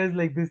players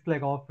like this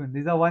like often.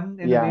 These are one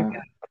in maybe yeah.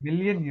 like a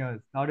million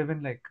years, not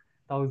even like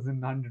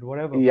thousand, hundred,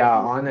 whatever. But Yeah,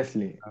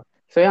 honestly.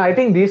 So yeah, I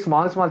think these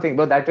small things,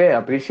 but that way I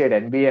appreciate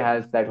NBA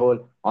has that whole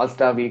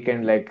All-Star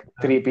weekend, like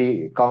uh,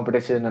 3P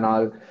competition and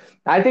all.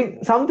 I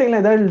think something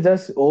like that will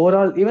just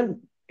overall, even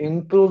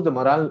improve the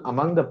morale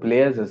among the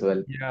players as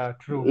well. Yeah,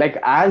 true. Like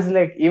as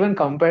like even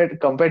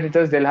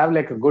competitors, they'll have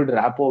like a good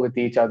rapport with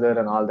each other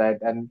and all that.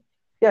 And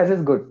yeah, this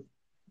is good.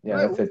 Yeah,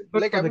 Right, that's it.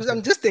 Good like for the I'm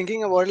game. just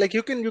thinking about, like,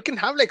 you can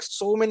have like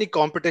so many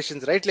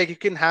competitions, right? Like you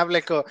can have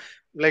like a,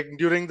 like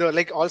during the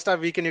like all-star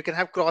weekend you can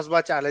have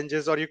crossbar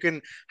challenges, or you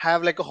can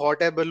have like a hot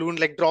air balloon,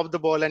 like drop the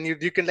ball and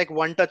you can like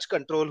one touch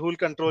control, who'll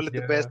control it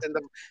the best Yeah, in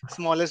the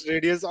smallest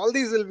radius. All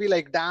these will be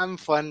like damn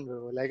fun,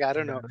 bro. Like I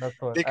don't yeah, know. that's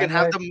what. They can And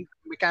have like, the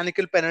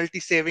mechanical penalty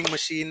saving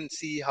machine,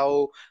 see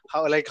how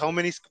like how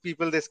many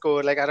people they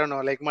score, like I don't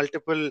know, like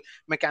multiple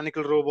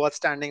mechanical robots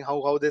standing,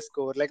 how they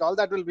score, like all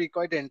that will be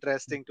quite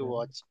interesting to yeah,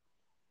 watch.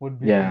 would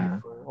be cool. Yeah,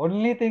 So,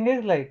 only thing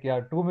is like,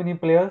 yeah, too many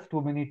players,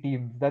 too many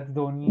teams. That's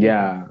the only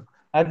thing. yeah,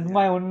 That's Yeah.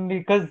 my only,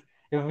 because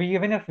if we,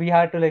 even if we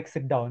had to like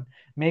sit down,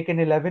 make an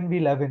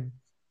 11v11,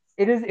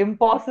 it is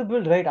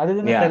impossible, right? Other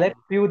than the yeah, select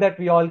few that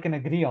we all can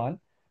agree on,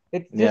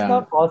 it's just yeah,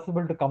 not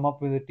possible to come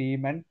up with a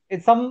team. And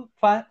it's some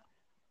fan,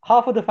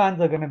 half of the fans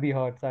are gonna be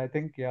hurt. So I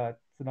think, yeah,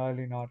 it's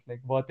really not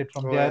like worth it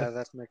from Oh their yeah,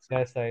 that makes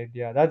their sense. side.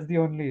 Yeah, that's the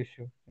only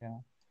issue. Yeah.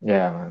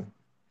 yeah, man.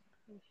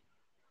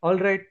 All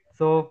right,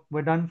 so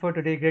we're done for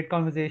today. Great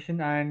conversation,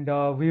 and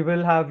we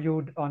will have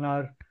you on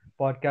our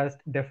podcast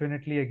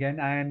definitely again.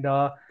 And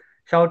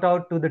shout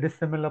out to the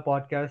Dissimilar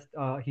podcast.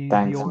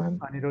 He's the Thanks, host,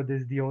 man. Anirudh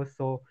is the host,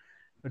 so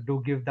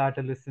do give that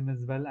a listen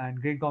as well.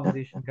 And great Yeah.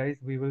 conversation, guys.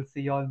 We will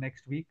see you all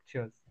next week.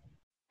 Cheers.